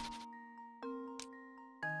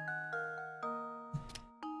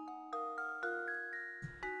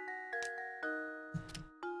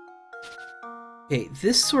 Okay,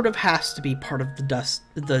 this sort of has to be part of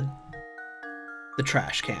the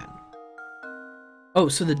trash can. Oh,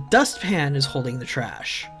 so the dustpan is holding the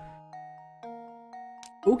trash.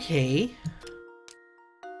 Okay.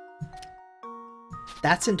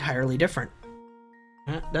 That's entirely different.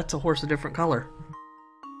 That's a horse a different color.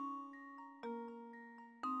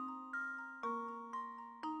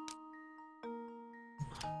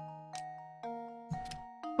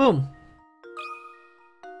 Boom.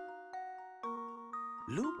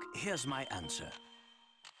 Luke, here's my answer.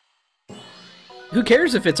 Who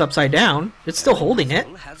cares if it's upside down? It's still holding it.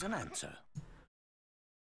 Has an answer.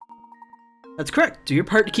 That's correct. Do your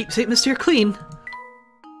part to keep St. Mystere clean.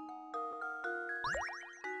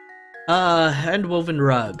 Handwoven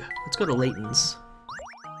rug. Let's go to Layton's.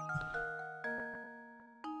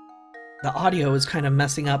 The audio is kind of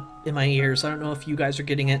messing up in my ears. I don't know if you guys are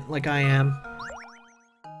getting it like I am.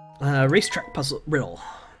 Racetrack puzzle riddle.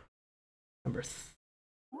 Number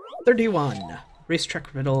 31.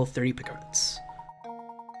 Racetrack riddle, 30 Pickrits.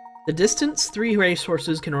 The distance 3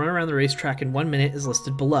 racehorses can run around the racetrack in 1 minute is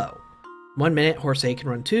listed below. 1 minute, horse A can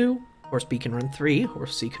run 2, horse B can run 3,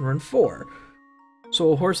 horse C can run 4.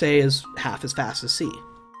 So horse A is half as fast as C.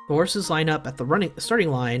 The horses line up at the starting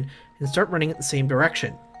line and start running at the same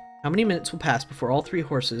direction. How many minutes will pass before all 3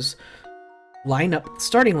 horses line up at the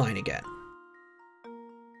starting line again?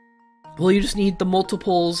 Well, you just need the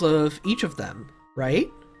multiples of each of them, right?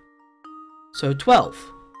 So 12.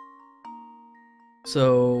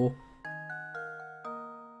 So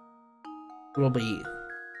it'll be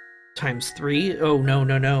times 3. Oh,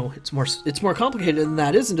 no. It's more complicated than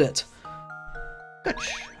that, isn't it?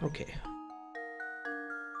 Gotcha. Okay.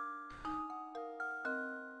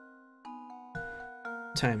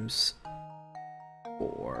 Times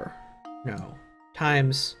 4. No.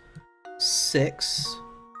 Times 6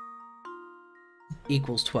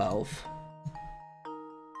 equals 12.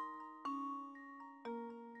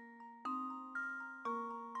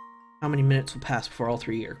 How many minutes will pass before all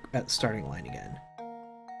 3 are at the starting line again?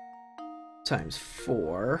 Times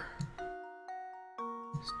 4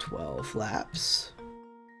 is 12 laps.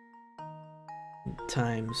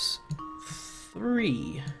 Times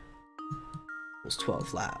 3 equals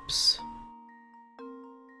 12 laps.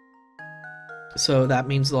 So that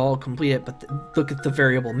means they'll all complete it, but look at the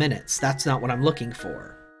variable minutes. That's not what I'm looking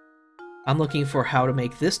for. I'm looking for how to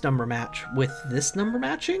make this number match with this number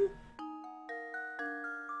matching?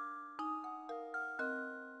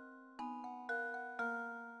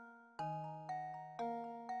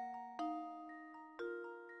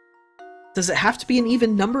 Does it have to be an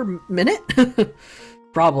even number minute?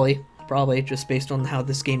 Probably, just based on how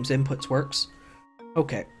this game's inputs works.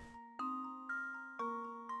 Okay.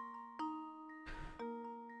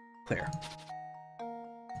 Clear.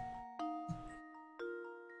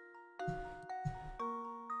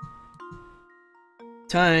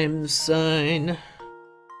 Times sign.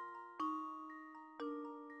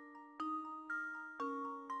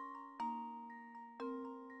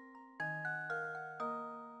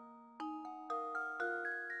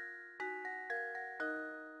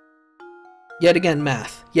 Yet again,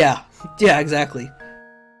 math. Yeah, exactly.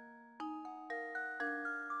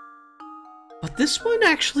 But this one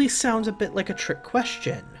actually sounds a bit like a trick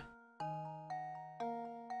question.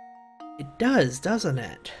 It does, doesn't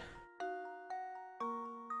it?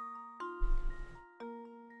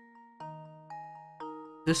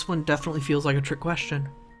 This one definitely feels like a trick question.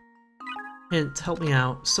 Hint, help me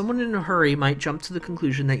out. Someone in a hurry might jump to the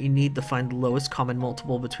conclusion that you need to find the lowest common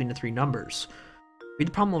multiple between the three numbers. Read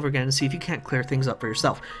the problem over again and see if you can't clear things up for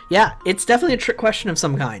yourself. Yeah, it's definitely a trick question of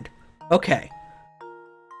some kind. Okay.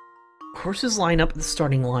 Horses line up at the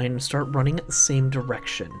starting line and start running at the same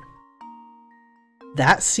direction.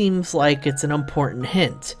 That seems like it's an important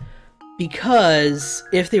hint. Because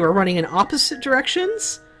if they were running in opposite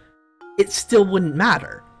directions, it still wouldn't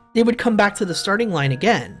matter. They would come back to the starting line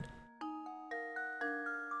again.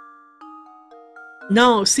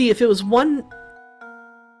 No, see, if it was one...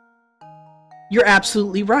 You're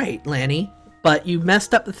absolutely right, Lanny. But you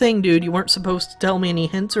messed up the thing, dude. You weren't supposed to tell me any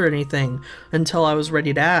hints or anything until I was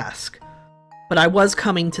ready to ask. But I was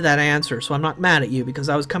coming to that answer, so I'm not mad at you because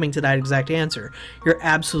I was coming to that exact answer. You're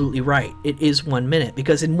absolutely right. It is 1 minute.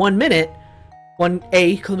 Because in 1 minute,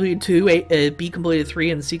 A completed 2, B completed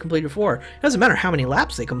 3, and C completed 4. It doesn't matter how many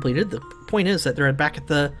laps they completed. The point is that they're back at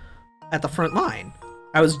the front line.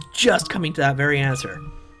 I was just coming to that very answer.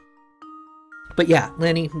 But yeah,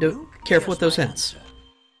 Lanny, careful with those hints.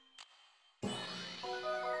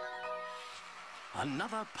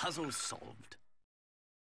 Another puzzle solved.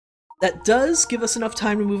 That does give us enough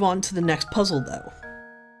time to move on to the next puzzle, though.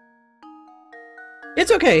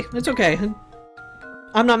 It's okay. It's okay.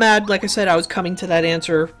 I'm not mad. Like I said, I was coming to that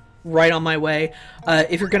answer right on my way.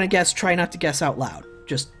 If you're gonna guess, try not to guess out loud.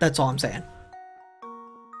 Just, that's all I'm saying.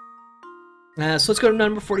 So let's go to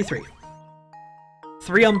number 43.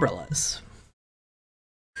 3 umbrellas.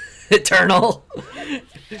 Eternal.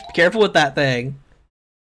 Be careful with that thing.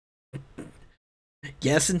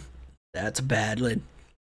 Guessing. That's a bad one.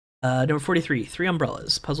 Number 43. 3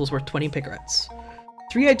 umbrellas. Puzzle's worth 20 picarets.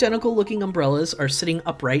 3 identical looking umbrellas are sitting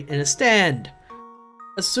upright in a stand.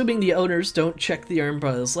 Assuming the owners don't check the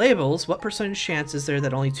umbrella's labels, what percentage chance is there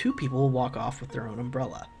that only 2 people will walk off with their own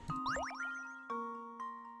umbrella?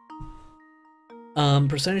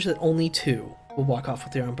 Percentage that only 2 will walk off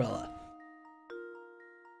with their umbrella.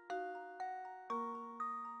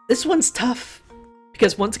 This one's tough,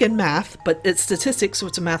 because once again math, but it's statistics, so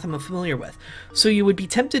it's a math I'm familiar with. So you would be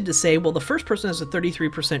tempted to say, well, the first person has a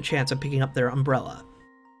 33% chance of picking up their umbrella.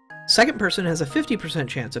 Second person has a 50%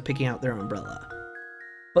 chance of picking out their umbrella.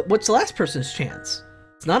 But what's the last person's chance?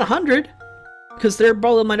 It's not 100, because their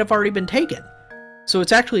umbrella might have already been taken. So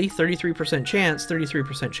it's actually 33% chance,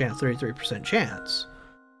 33% chance, 33% chance.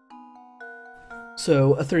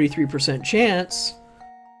 So a 33% chance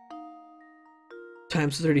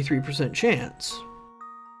times 33% chance.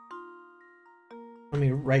 Let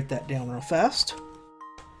me write that down real fast.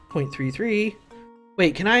 0.33.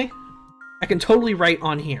 Wait, can I? I can totally write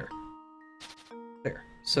on here. There.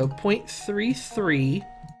 So 0.33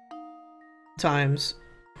 times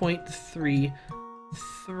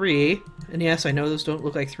 0.33. And yes, I know those don't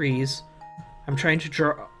look like 3s. I'm trying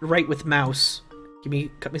to write with mouse.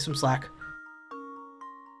 Cut me some slack.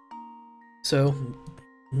 So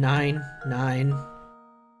 9, 9,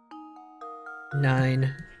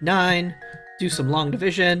 9, 9. Do some long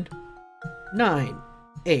division. 9,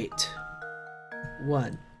 8,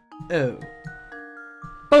 1, 0.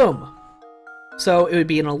 Boom! So it would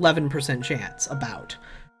be an 11% chance, about.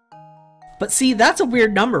 But see, that's a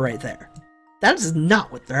weird number right there. That is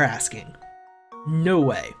not what they're asking. No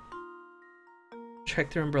way.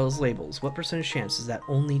 Check their umbrella's labels. What percentage chance is that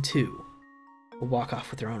only 2 will walk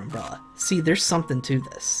off with their own umbrella? See, there's something to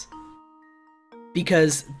this.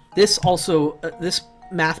 Because this also, this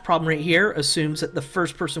math problem right here assumes that the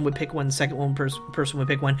first person would pick one, the second person would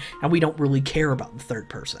pick one, and we don't really care about the third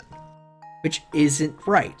person. Which isn't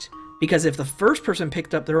right. Because if the first person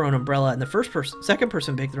picked up their own umbrella and the second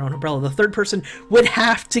person picked their own umbrella, the third person would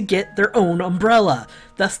have to get their own umbrella.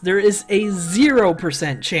 Thus, there is a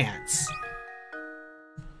 0% chance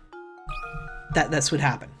that this would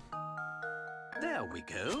happen. There we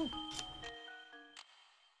go.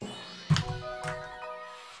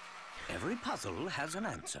 Every puzzle has an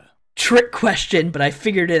answer. Trick question, but I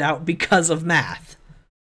figured it out because of math.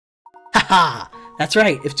 Haha! That's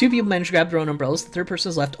right. If two people manage to grab their own umbrellas, the third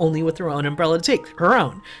person is left only with their own umbrella to take. Her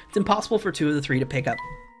own. It's impossible for two of the three to pick up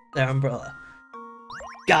their umbrella.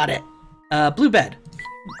 Got it. Blue bed.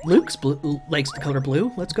 Luke's likes the color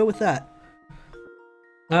blue. Let's go with that.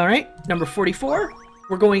 Alright, number 44.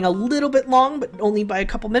 We're going a little bit long, but only by a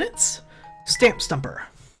couple minutes. Stamp Stumper.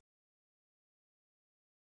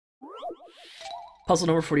 Puzzle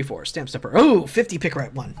number 44. Stamp Stumper. Oh, 50 pick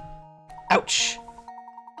right one. Ouch.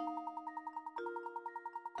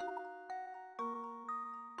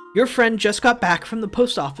 Your friend just got back from the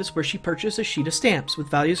post office where she purchased a sheet of stamps with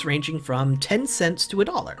values ranging from 10 cents to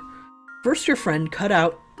 $1. First, your friend cut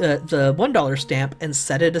out the $1 stamp and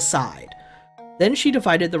set it aside. Then she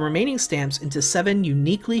divided the remaining stamps into 7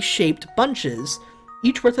 uniquely shaped bunches,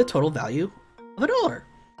 each worth a total value of $1.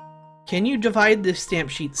 Can you divide this stamp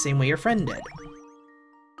sheet the same way your friend did?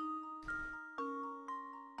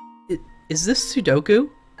 Is this Sudoku?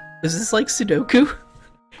 Is this like Sudoku?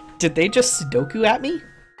 Did they just Sudoku at me?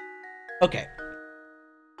 Okay.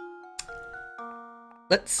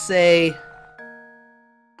 Let's say...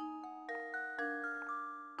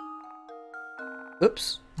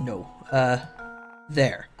 Oops. No.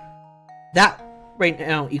 There. That right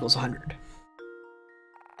now equals 100.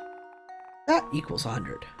 That equals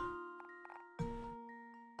 100.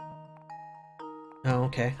 Oh,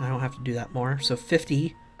 okay. I don't have to do that more. So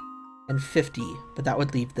 50 and 50, but that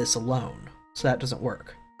would leave this alone. So that doesn't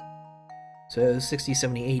work. So 60,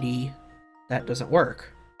 70, 80... That doesn't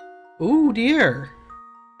work. Oh dear.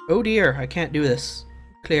 Oh dear, I can't do this.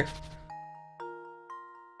 Clear.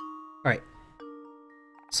 Alright.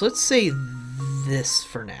 So let's say this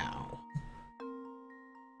for now.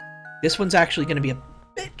 This one's actually going to be a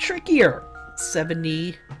bit trickier.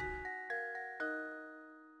 70.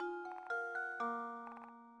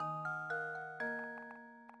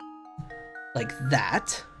 Like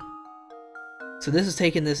that. So this is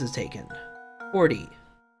taken, this is taken. 40.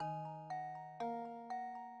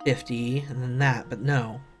 50, and then that, but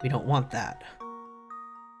no, we don't want that.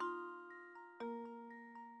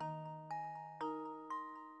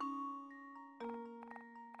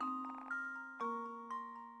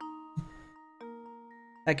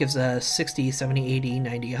 That gives us 60, 70, 80,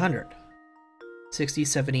 90, 100. 60,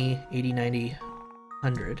 70, 80, 90,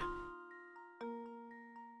 100.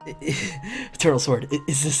 Turtle Sword,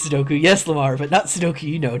 is this Sudoku? Yes, Lamar, but not Sudoku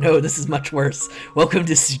you know. No, this is much worse. Welcome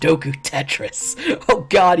to Sudoku Tetris. Oh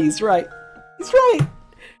god, he's right. He's right!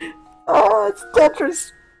 Oh, it's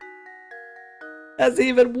Tetris! That's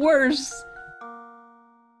even worse!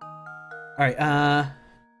 Alright,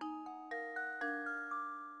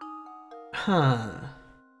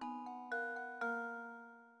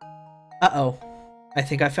 Uh-oh. I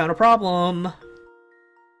think I found a problem.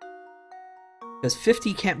 Because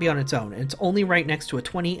 50 can't be on its own, and it's only right next to a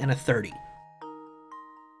 20 and a 30.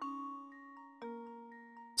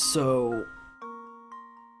 So...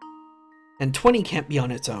 And 20 can't be on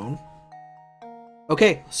its own.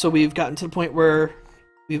 Okay, so we've gotten to the point where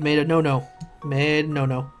we've made a no-no. Made a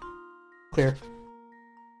no-no. Clear.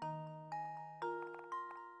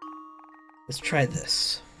 Let's try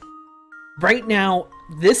this. Right now,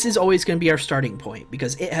 this is always going to be our starting point,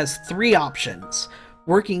 because it has 3 options.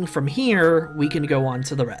 Working from here, we can go on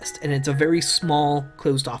to the rest, and it's a very small,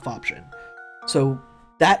 closed-off option. So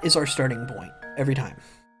that is our starting point, every time.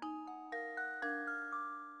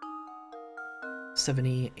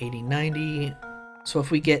 70, 80, 90. So if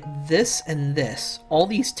we get this and this, all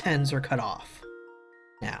these 10s are cut off.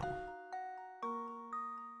 Now.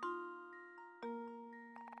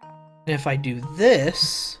 And if I do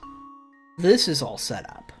this, this is all set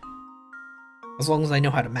up. As long as I know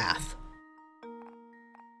how to math.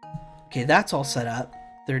 Okay, that's all set up.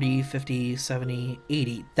 30, 50, 70,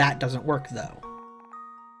 80. That doesn't work, though.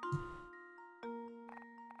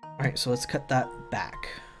 Alright, so let's cut that back.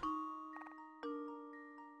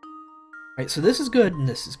 Alright, so this is good and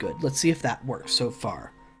this is good. Let's see if that works so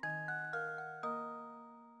far.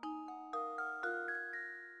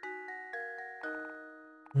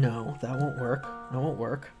 No, that won't work. That won't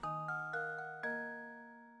work.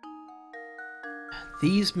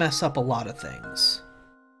 These mess up a lot of things.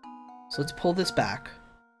 So let's pull this back.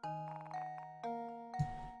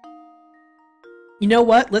 You know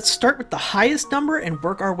what? Let's start with the highest number and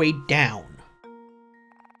work our way down.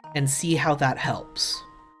 And see how that helps.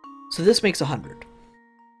 So this makes 100.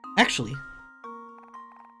 Actually,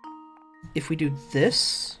 if we do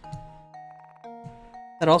this,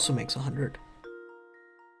 that also makes 100.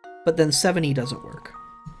 But then 70 doesn't work.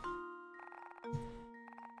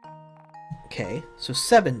 Okay, so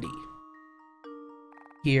 70.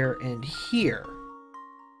 here, and here.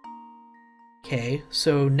 Okay,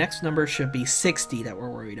 so next number should be 60 that we're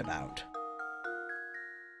worried about.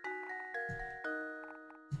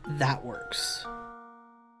 That works.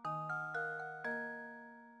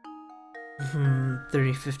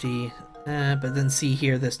 30, 50, but then see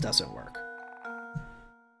here, this doesn't work.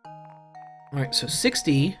 Alright, so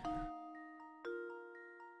 60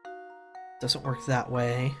 doesn't work that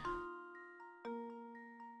way.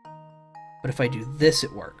 But if I do this,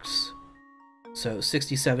 it works. So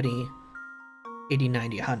 60, 70, 80,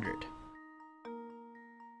 90, 100.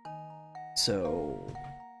 So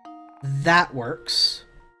that works.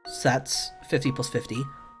 So that's 50 plus 50.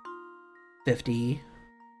 50,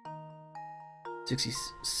 60,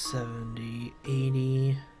 70,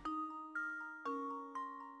 80.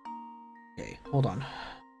 Okay, hold on.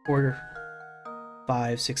 4,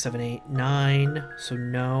 5, 6, 7, 8, 9. So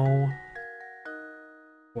no.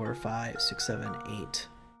 4, 5, 6, 7, 8,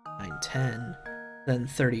 9, 10. Then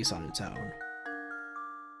 30's on its own.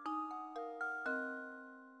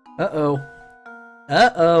 Uh-oh.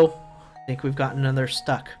 Uh-oh. I think we've gotten another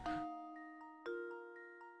stuck.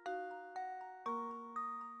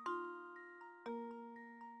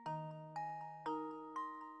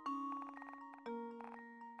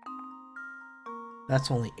 That's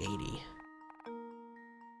only 80.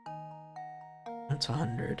 That's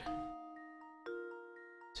 100.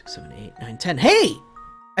 6, 7, 8, 9, 10. Hey!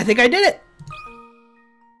 I think I did it!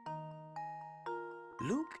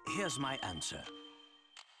 Luke, here's my answer.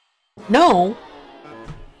 No!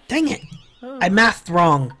 Dang it! I mathed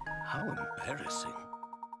wrong. How embarrassing.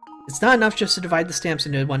 It's not enough just to divide the stamps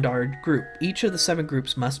into a $1 group. Each of the 7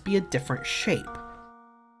 groups must be a different shape.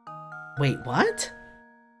 Wait, what?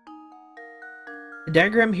 The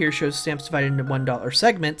diagram here shows stamps divided into $1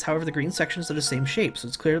 segments. However, the green sections are the same shape, so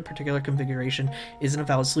it's clear the particular configuration isn't a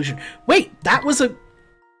valid solution. Wait, that was a...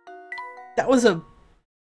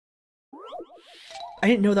 I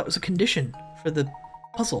didn't know that was a condition for the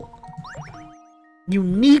puzzle.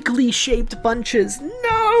 Uniquely shaped bunches.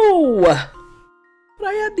 No! But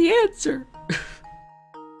I had the answer.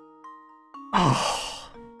 Oh.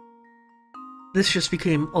 This just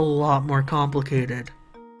became a lot more complicated.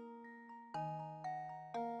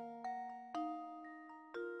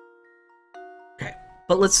 Okay,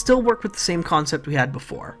 but let's still work with the same concept we had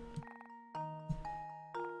before.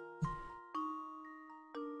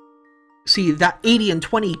 See, that 80 and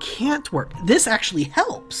 20 can't work. This actually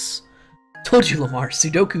helps. Told you, Lamar.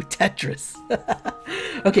 Sudoku Tetris.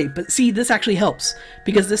 Okay, but see, this actually helps.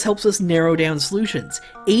 Because this helps us narrow down solutions.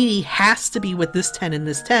 80 has to be with this 10 and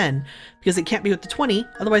this 10. Because it can't be with the 20.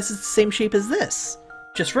 Otherwise, it's the same shape as this.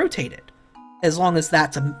 Just rotate it. As long as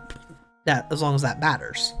that's as long as that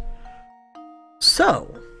matters.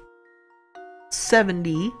 So,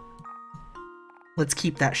 70. Let's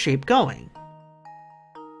keep that shape going.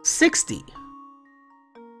 60.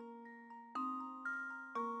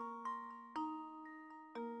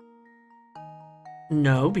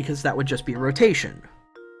 No, because that would just be a rotation.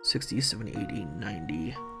 60, 70, 80,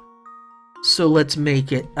 90. So let's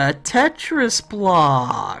make it a Tetris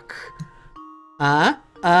block. But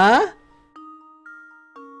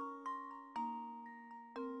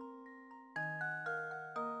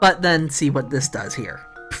then see what this does here.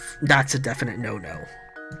 Pff, that's a definite no-no.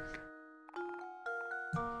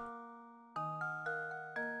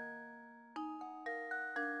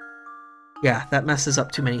 Yeah, that messes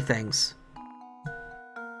up too many things.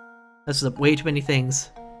 Messes up way too many things.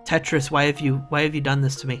 Tetris, why have you done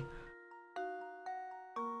this to me?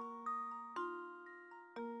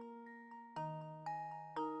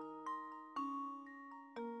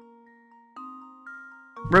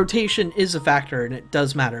 Rotation is a factor, and it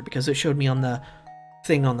does matter, because it showed me on the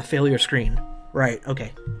thing on the failure screen. Right,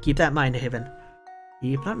 okay. Keep that in mind, Haven.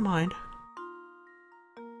 Keep that in mind.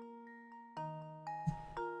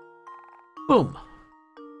 Boom.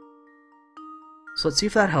 So let's see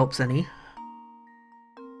if that helps any.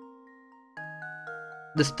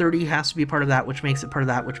 This 30 has to be part of that, which makes it part of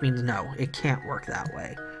that, which means no, it can't work that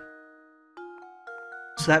way.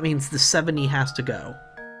 So that means the 70 has to go.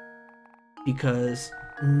 Because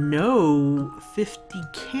no, 50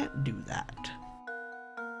 can't do that.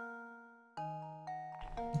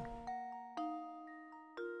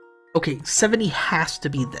 Okay, 70 has to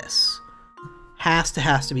be this. Has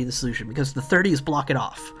to be the solution, because the 30s block it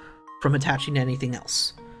off from attaching to anything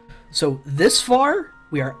else. So this far,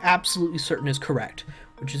 we are absolutely certain is correct,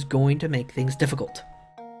 which is going to make things difficult.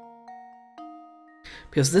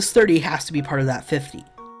 Because this 30 has to be part of that 50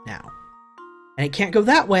 now. And it can't go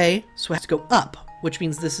that way, so it has to go up, which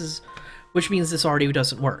means this already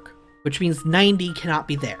doesn't work. Which means 90 cannot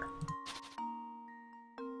be there.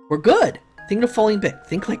 We're good. Think of falling brick.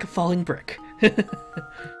 Think like a falling brick.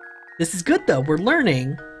 This is good, though. We're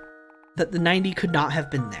learning that the 90 could not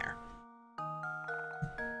have been there.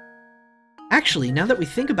 Actually, now that we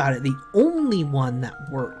think about it, the only one that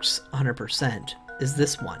works 100% is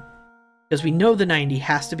this one. Because we know the 90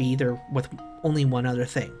 has to be either with only one other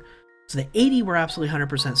thing. So the 80 we're absolutely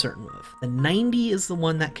 100% certain of. The 90 is the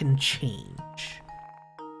one that can change.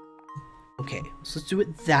 Okay, so let's do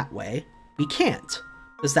it that way. We can't,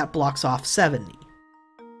 because that blocks off 70.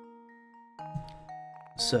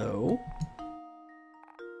 So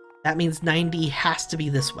that means 90 has to be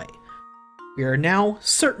this way. We are now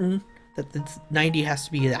certain that the 90 has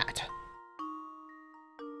to be that.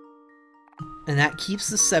 And that keeps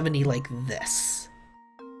the 70 like this.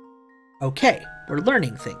 Okay, we're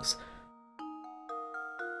learning things.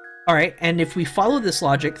 Alright, and if we follow this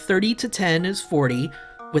logic, 30 to 10 is 40,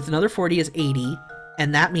 with another 40 is 80,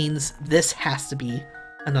 and that means this has to be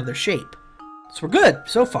another shape. So we're good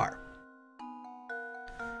so far.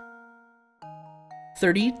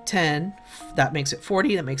 30, 10, that makes it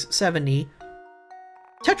 40, that makes it 70.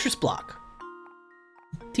 Tetris block.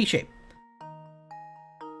 T-shape.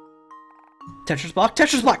 Tetris block,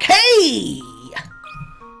 Tetris block. Hey!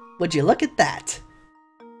 Would you look at that?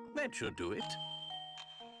 That should do it.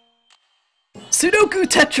 Sudoku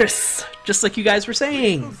Tetris! Just like you guys were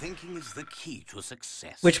saying. Thinking is the key to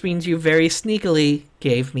success. Which means you very sneakily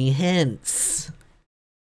gave me hints.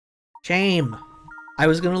 Shame. I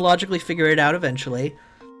was going to logically figure it out eventually.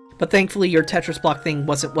 But thankfully your Tetris block thing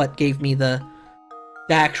wasn't what gave me the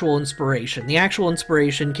actual inspiration. The actual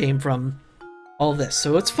inspiration came from all this,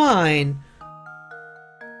 so it's fine.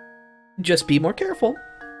 Just be more careful.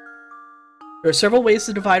 There are several ways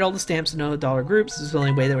to divide all the stamps into dollar groups. This is the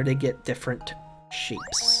only way that they get different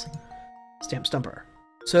shapes. Stamp stumper.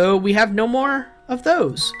 So we have no more of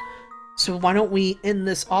those. So why don't we end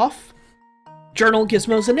this off? Journal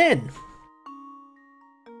Gizmos and Inn.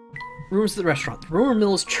 Rumors of the restaurant. The rumor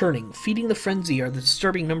mill is churning. Feeding the frenzy are the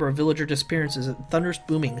disturbing number of villager disappearances and thunderous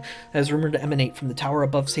booming that is rumored to emanate from the tower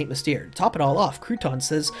above St. Mystere. To top it all off, Crouton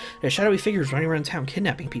says there's shadowy figures running around town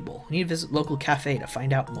kidnapping people. We need to visit local cafe to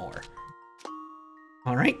find out more.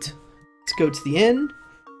 Alright. Let's go to the inn.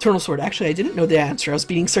 Eternal Sword. Actually, I didn't know the answer. I was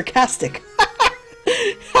being sarcastic.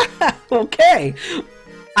 Okay.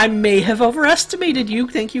 I may have overestimated you.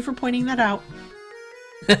 Thank you for pointing that out.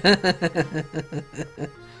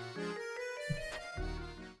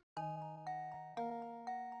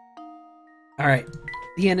 Alright,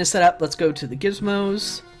 the inn is set up. Let's go to the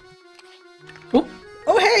gizmos. Oh,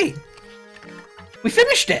 oh hey! We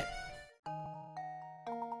finished it!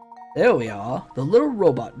 There we are. The little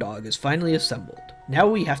robot dog is finally assembled. Now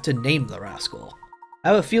we have to name the rascal. I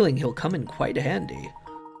have a feeling he'll come in quite handy.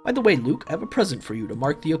 By the way, Luke, I have a present for you to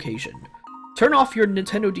mark the occasion. Turn off your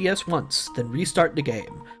Nintendo DS once, then restart the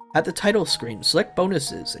game. At the title screen, select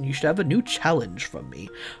bonuses, and you should have a new challenge from me.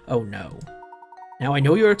 Oh no. Now I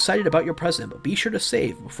know you're excited about your present, but be sure to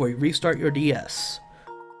save before you restart your DS.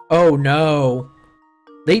 Oh no.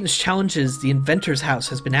 Layton's challenges, the inventor's house,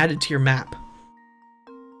 has been added to your map.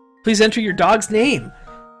 Please enter your dog's name.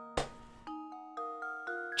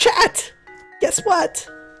 Chat! Guess what?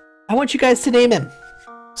 I want you guys to name him.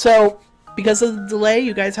 So, because of the delay,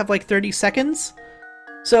 you guys have like 30 seconds.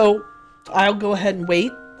 So, I'll go ahead and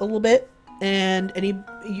wait a little bit, and any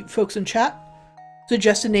you folks in chat,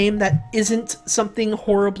 suggest a name that isn't something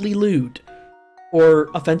horribly lewd or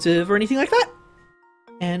offensive or anything like that,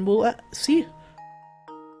 and we'll see.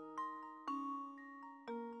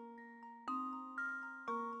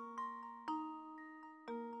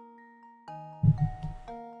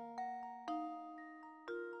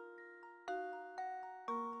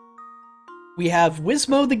 We have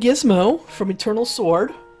Wizmo the Gizmo from Eternal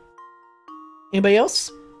Sword. Anybody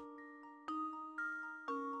else?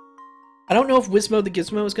 I don't know if Wizmo the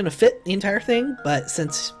Gizmo is going to fit the entire thing, but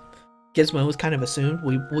since Gizmo was kind of assumed,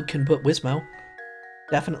 we can put Wizmo.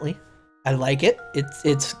 Definitely. I like it.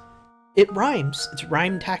 It rhymes. It's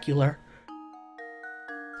rhyme-tacular.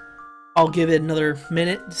 I'll give it another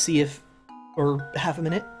minute to see if, or half a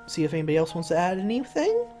minute, see if anybody else wants to add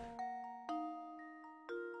anything.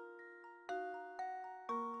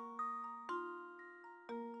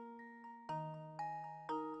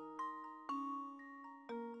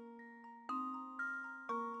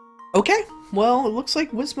 Okay, well, it looks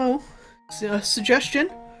like Wizmo is a suggestion.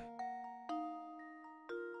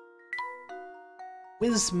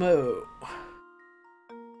 Wizmo.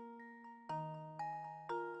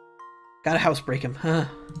 Gotta housebreak him, huh?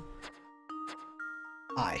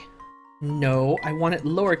 I. No, I want it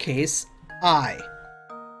lowercase I.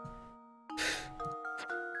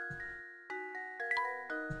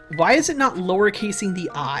 Why is it not lowercasing the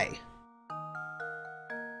I?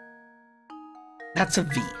 That's a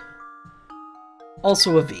V.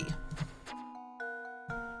 Also a V.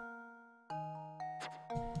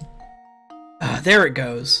 There it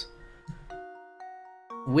goes.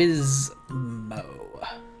 Wizmo.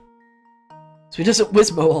 So he doesn't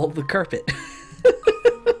Wizmo all the carpet.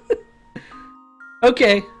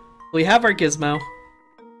 Okay, we have our gizmo.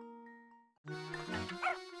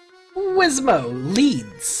 Wizmo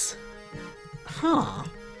leads. Huh.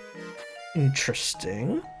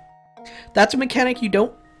 Interesting. That's a mechanic you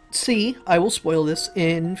don't see. I will spoil this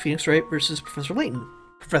in Phoenix Wright versus Professor Layton.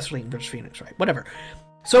 Professor Layton versus Phoenix Wright. Whatever.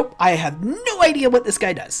 So, I have no idea what this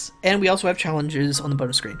guy does. And we also have challenges on the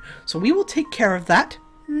bonus screen. So we will take care of that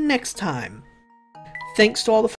next time. Thanks to all the